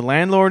called The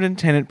Landlord and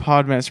Tenant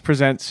Podmess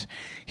presents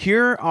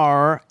Here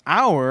Are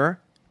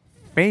Our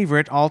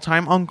Favorite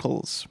All-Time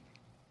Uncles.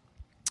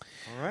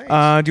 all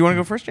right. Do you want to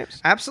go first, James?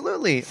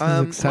 Absolutely. is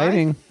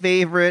exciting. My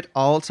favorite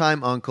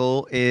all-time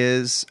uncle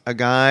is a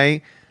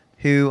guy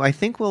who I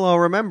think we'll all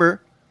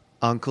remember,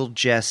 Uncle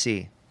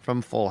Jesse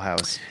from Full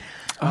House.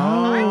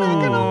 I'm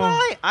not gonna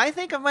lie. I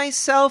think of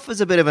myself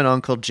as a bit of an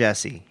Uncle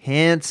Jesse.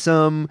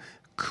 Handsome,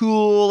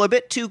 cool, a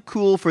bit too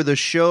cool for the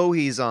show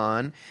he's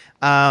on.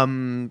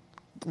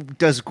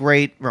 Does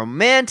great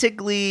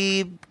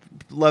romantically,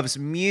 loves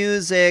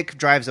music,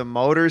 drives a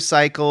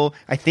motorcycle.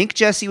 I think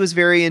Jesse was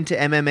very into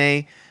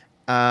MMA,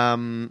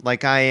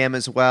 like I am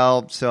as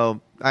well.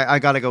 So I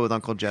got to go with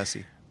Uncle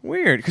Jesse.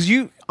 Weird, because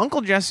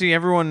Uncle Jesse,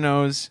 everyone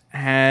knows,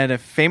 had a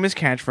famous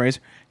catchphrase,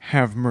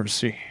 "Have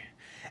mercy."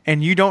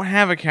 And you don't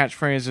have a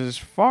catchphrase as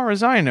far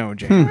as I know,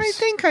 James. I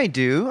think I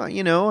do.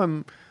 You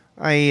know,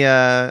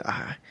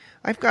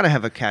 I've got to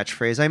have a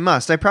catchphrase. I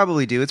must. I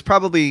probably do. It's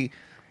probably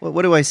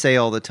what do I say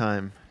all the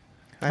time?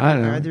 I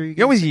don't know. Either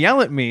You always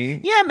yell at me.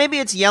 Yeah, maybe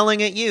it's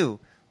yelling at you.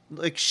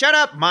 Like, shut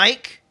up,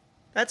 Mike.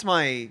 That's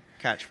my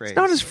catchphrase. It's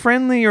not as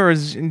friendly or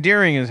as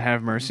endearing as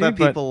 "Have mercy," but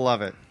people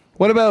love it.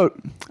 What about?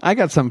 I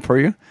got something for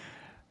you.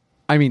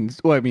 I mean,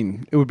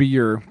 it would be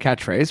your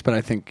catchphrase, but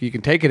I think you can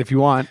take it if you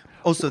want.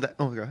 Oh, so that.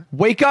 Oh, go ahead.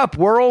 Wake up,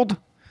 world!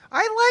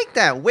 I like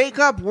that. Wake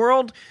up,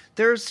 world.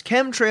 There's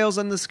chemtrails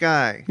in the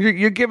sky.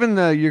 You're grabbing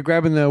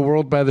the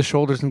world by the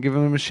shoulders and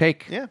giving him a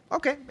shake. Yeah.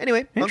 Okay.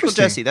 Anyway, Uncle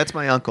Interesting. Jesse. That's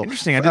my uncle.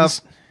 Interesting. I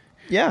didn't.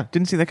 Yeah.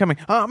 Didn't see that coming.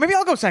 Maybe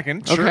I'll go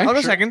second. Okay, I'll go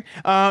sure. second.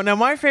 Now,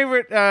 my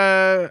favorite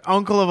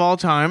uncle of all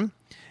time.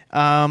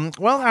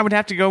 Well, I would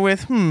have to go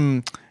with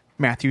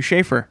Matthew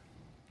Schaefer.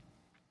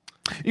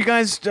 You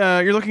guys,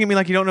 you're looking at me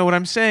like you don't know what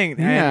I'm saying.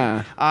 Yeah.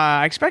 And,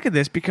 I expected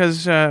this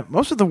because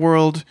most of the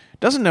world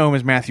doesn't know him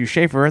as Matthew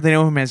Schaefer. They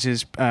know him as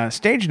his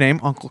stage name,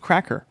 Uncle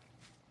Kracker,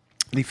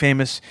 the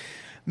famous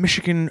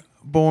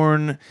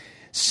Michigan-born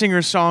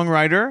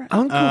singer-songwriter.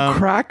 Uncle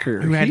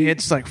Kracker. Who had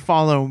hits like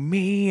Follow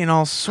Me and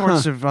all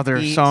sorts of other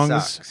He songs.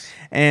 sucks.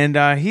 And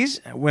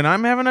when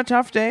I'm having a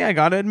tough day, I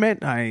gotta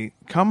admit, I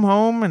come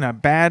home in a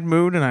bad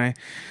mood and I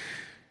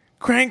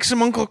crank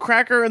some Uncle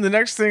Kracker, and the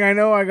next thing I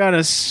know, I got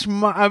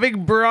a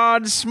big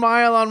broad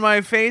smile on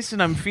my face,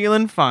 and I'm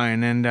feeling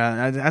fine. And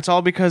that's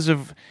all because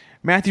of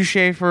Matthew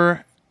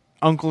Schaefer,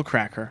 Uncle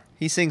Kracker.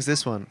 He sings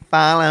this one.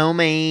 Follow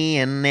me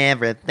and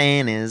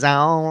everything is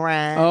all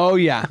right. Oh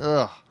yeah.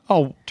 Ugh.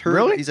 Oh, Turd.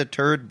 really? He's a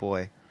turd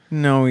boy.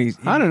 No,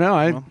 I don't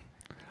know.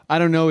 I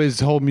don't know his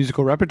whole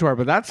musical repertoire,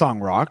 but that song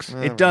rocks.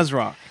 It does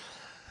rock.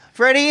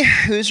 Freddie,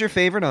 who's your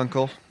favorite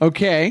uncle?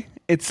 Okay,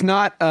 it's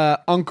not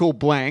Uncle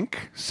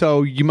Blank,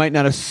 so you might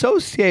not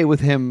associate with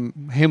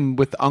him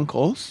with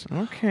uncles,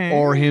 Okay.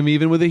 or him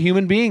even with a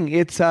human being.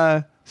 It's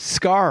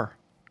Scar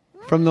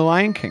from The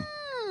Lion King.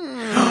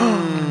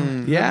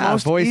 Yeah,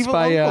 most voiced evil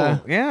by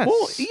uncle. Yes.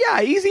 Well,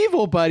 yeah, he's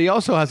evil, but he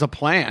also has a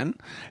plan,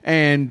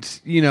 and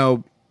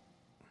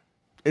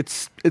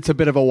it's a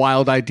bit of a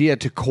wild idea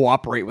to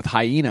cooperate with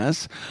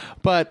hyenas.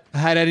 But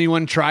had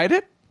anyone tried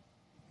it?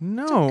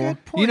 No.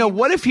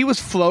 What if he was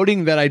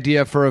floating that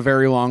idea for a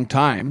very long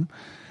time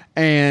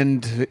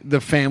and the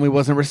family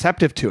wasn't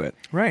receptive to it?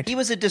 Right. He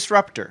was a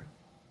disruptor.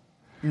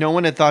 No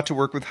one had thought to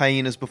work with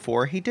hyenas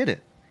before. He did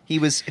it. He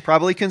was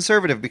probably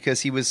conservative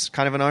because he was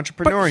kind of an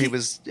entrepreneur. But He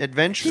was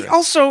adventurous. He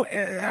also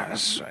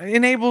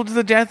enabled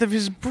the death of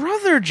his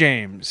brother,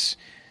 James.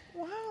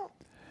 Well,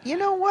 you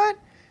know what?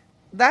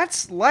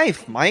 That's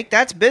life, Mike.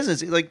 That's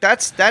business. Like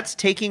that's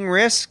taking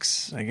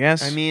risks. I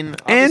guess. I mean,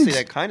 obviously And-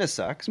 that kind of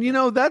sucks.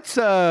 That's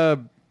it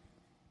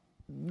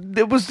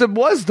was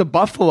the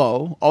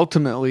buffalo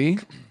ultimately.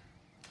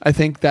 I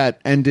think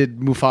that ended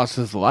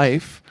Mufasa's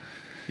life.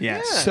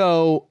 Yes. Yeah.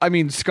 So, I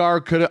mean, Scar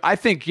could have... I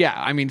think, yeah,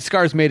 I mean,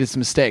 Scar's made his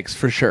mistakes,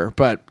 for sure.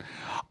 But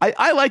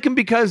I like him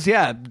because,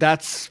 yeah,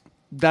 that's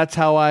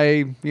how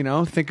I,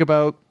 think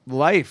about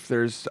life.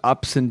 There's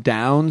ups and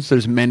downs.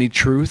 There's many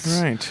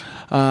truths. Right.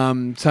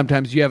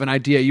 Sometimes you have an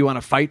idea you want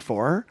to fight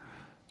for.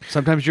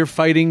 Sometimes you're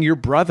fighting your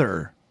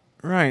brother.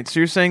 Right. So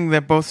you're saying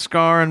that both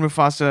Scar and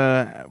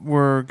Mufasa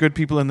were good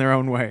people in their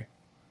own way.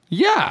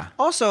 Yeah.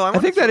 Also, I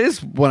think that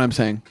is what I'm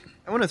saying.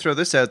 I want to throw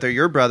this out there.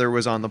 Your brother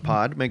was on the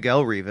pod,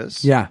 Miguel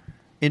Rivas. Yeah.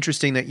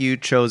 Interesting that you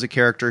chose a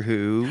character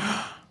who,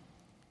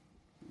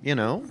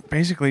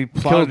 Basically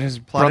plotted his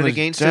plotted brother's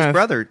against death. his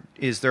brother.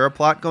 Is there a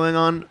plot going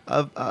on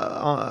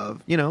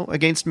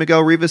against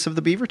Miguel Rivas of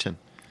the Beaverton?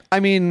 I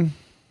mean,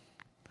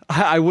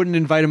 I wouldn't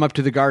invite him up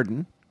to the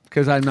garden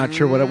because I'm not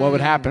sure what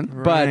would happen.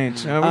 Right. But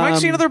we might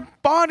see another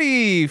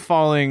body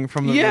falling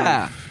from the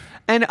yeah. roof.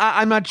 And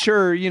I'm not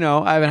sure,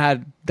 I haven't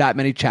had that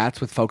many chats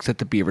with folks at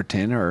the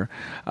Beaverton or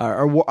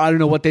I don't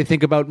know what they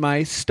think about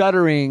my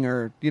stuttering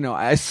or,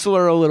 I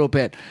slur a little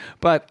bit.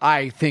 But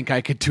I think I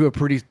could do a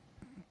pretty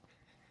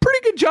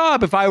good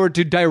job if I were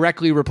to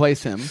directly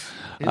replace him.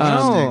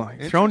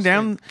 Thrown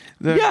down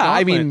the Yeah,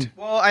 I gauntlet. mean,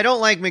 Well, I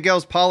don't like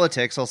Miguel's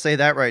politics. I'll say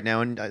that right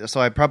now, and so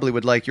I probably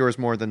would like yours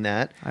more than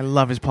that. I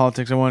love his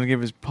politics. I want to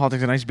give his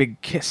politics a nice big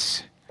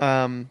kiss.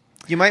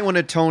 You might want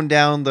to tone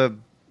down the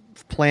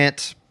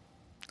plant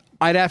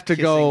I'd have to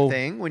kissing go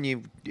thing when if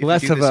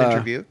less you do of this a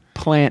interview.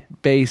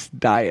 plant-based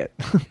diet.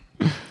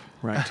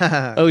 Right.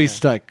 At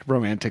least like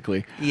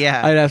romantically.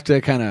 Yeah. I'd have to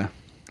kind of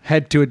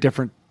head to a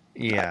different...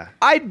 Yeah.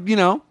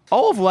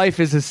 all of life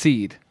is a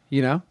seed,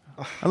 I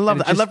love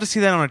that. I'd love to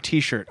see that on a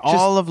T-shirt.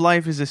 All of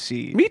life is a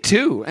seed. Me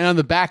too. And on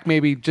the back,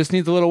 maybe just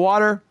needs a little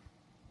water,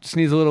 just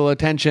needs a little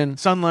attention.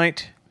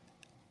 Sunlight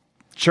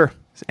Sure.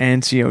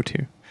 and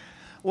CO2.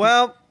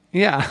 Well,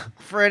 Yeah.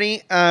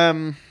 Freddie,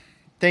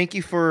 thank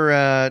you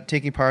for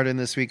taking part in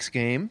this week's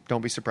game.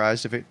 Don't be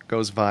surprised if it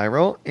goes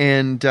viral.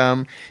 And,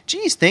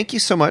 geez, thank you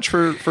so much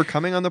for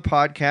coming on the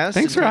podcast.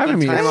 Thanks and for having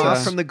taking me. time It's,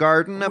 off from the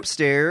garden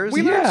upstairs.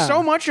 We Yeah. learned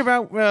so much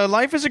about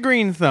life as a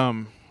green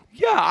thumb.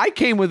 Yeah, I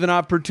came with an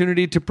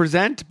opportunity to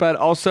present, but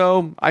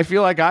also I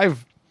feel like I'm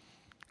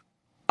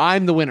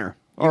the winner.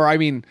 Or I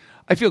mean,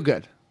 I feel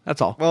good. That's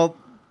all. Well,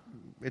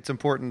 it's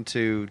important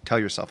to tell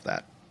yourself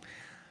that.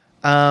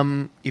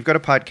 You've got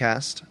a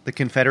podcast, The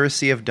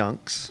Confederacy of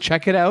Dunks.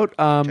 Check it out. it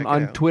On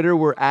out. Twitter,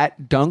 we're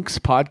at Dunks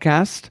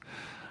Podcast.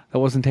 That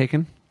wasn't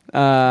taken.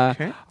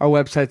 Okay. Our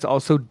website's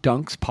also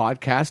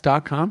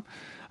dunkspodcast.com.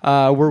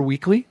 We're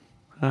weekly.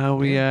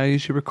 We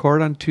usually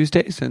record on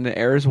Tuesdays and it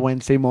airs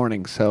Wednesday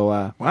morning.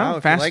 So Wow,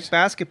 if fast. you like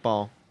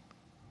basketball,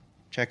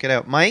 check it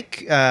out.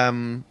 Mike,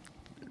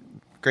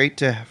 great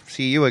to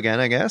see you again,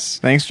 I guess.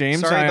 Thanks,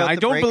 James. Sorry about I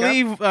the don't breakup.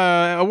 believe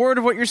a word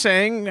of what you're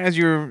saying, as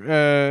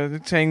you're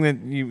saying that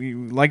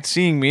you liked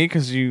seeing me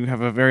because you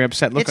have a very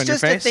upset look It's on your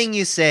just face. a thing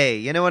you say.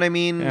 You know what I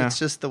mean? Yeah. It's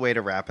just the way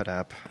to wrap it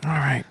up. All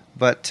right.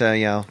 But,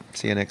 yeah, I'll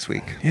see you next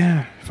week.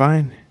 Yeah,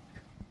 fine.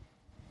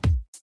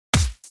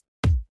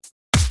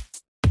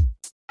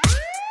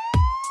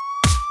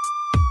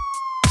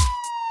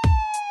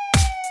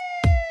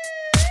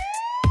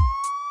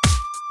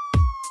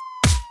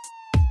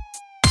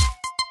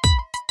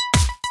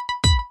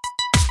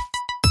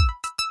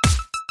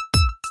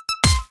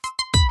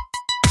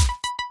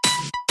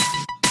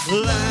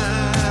 Life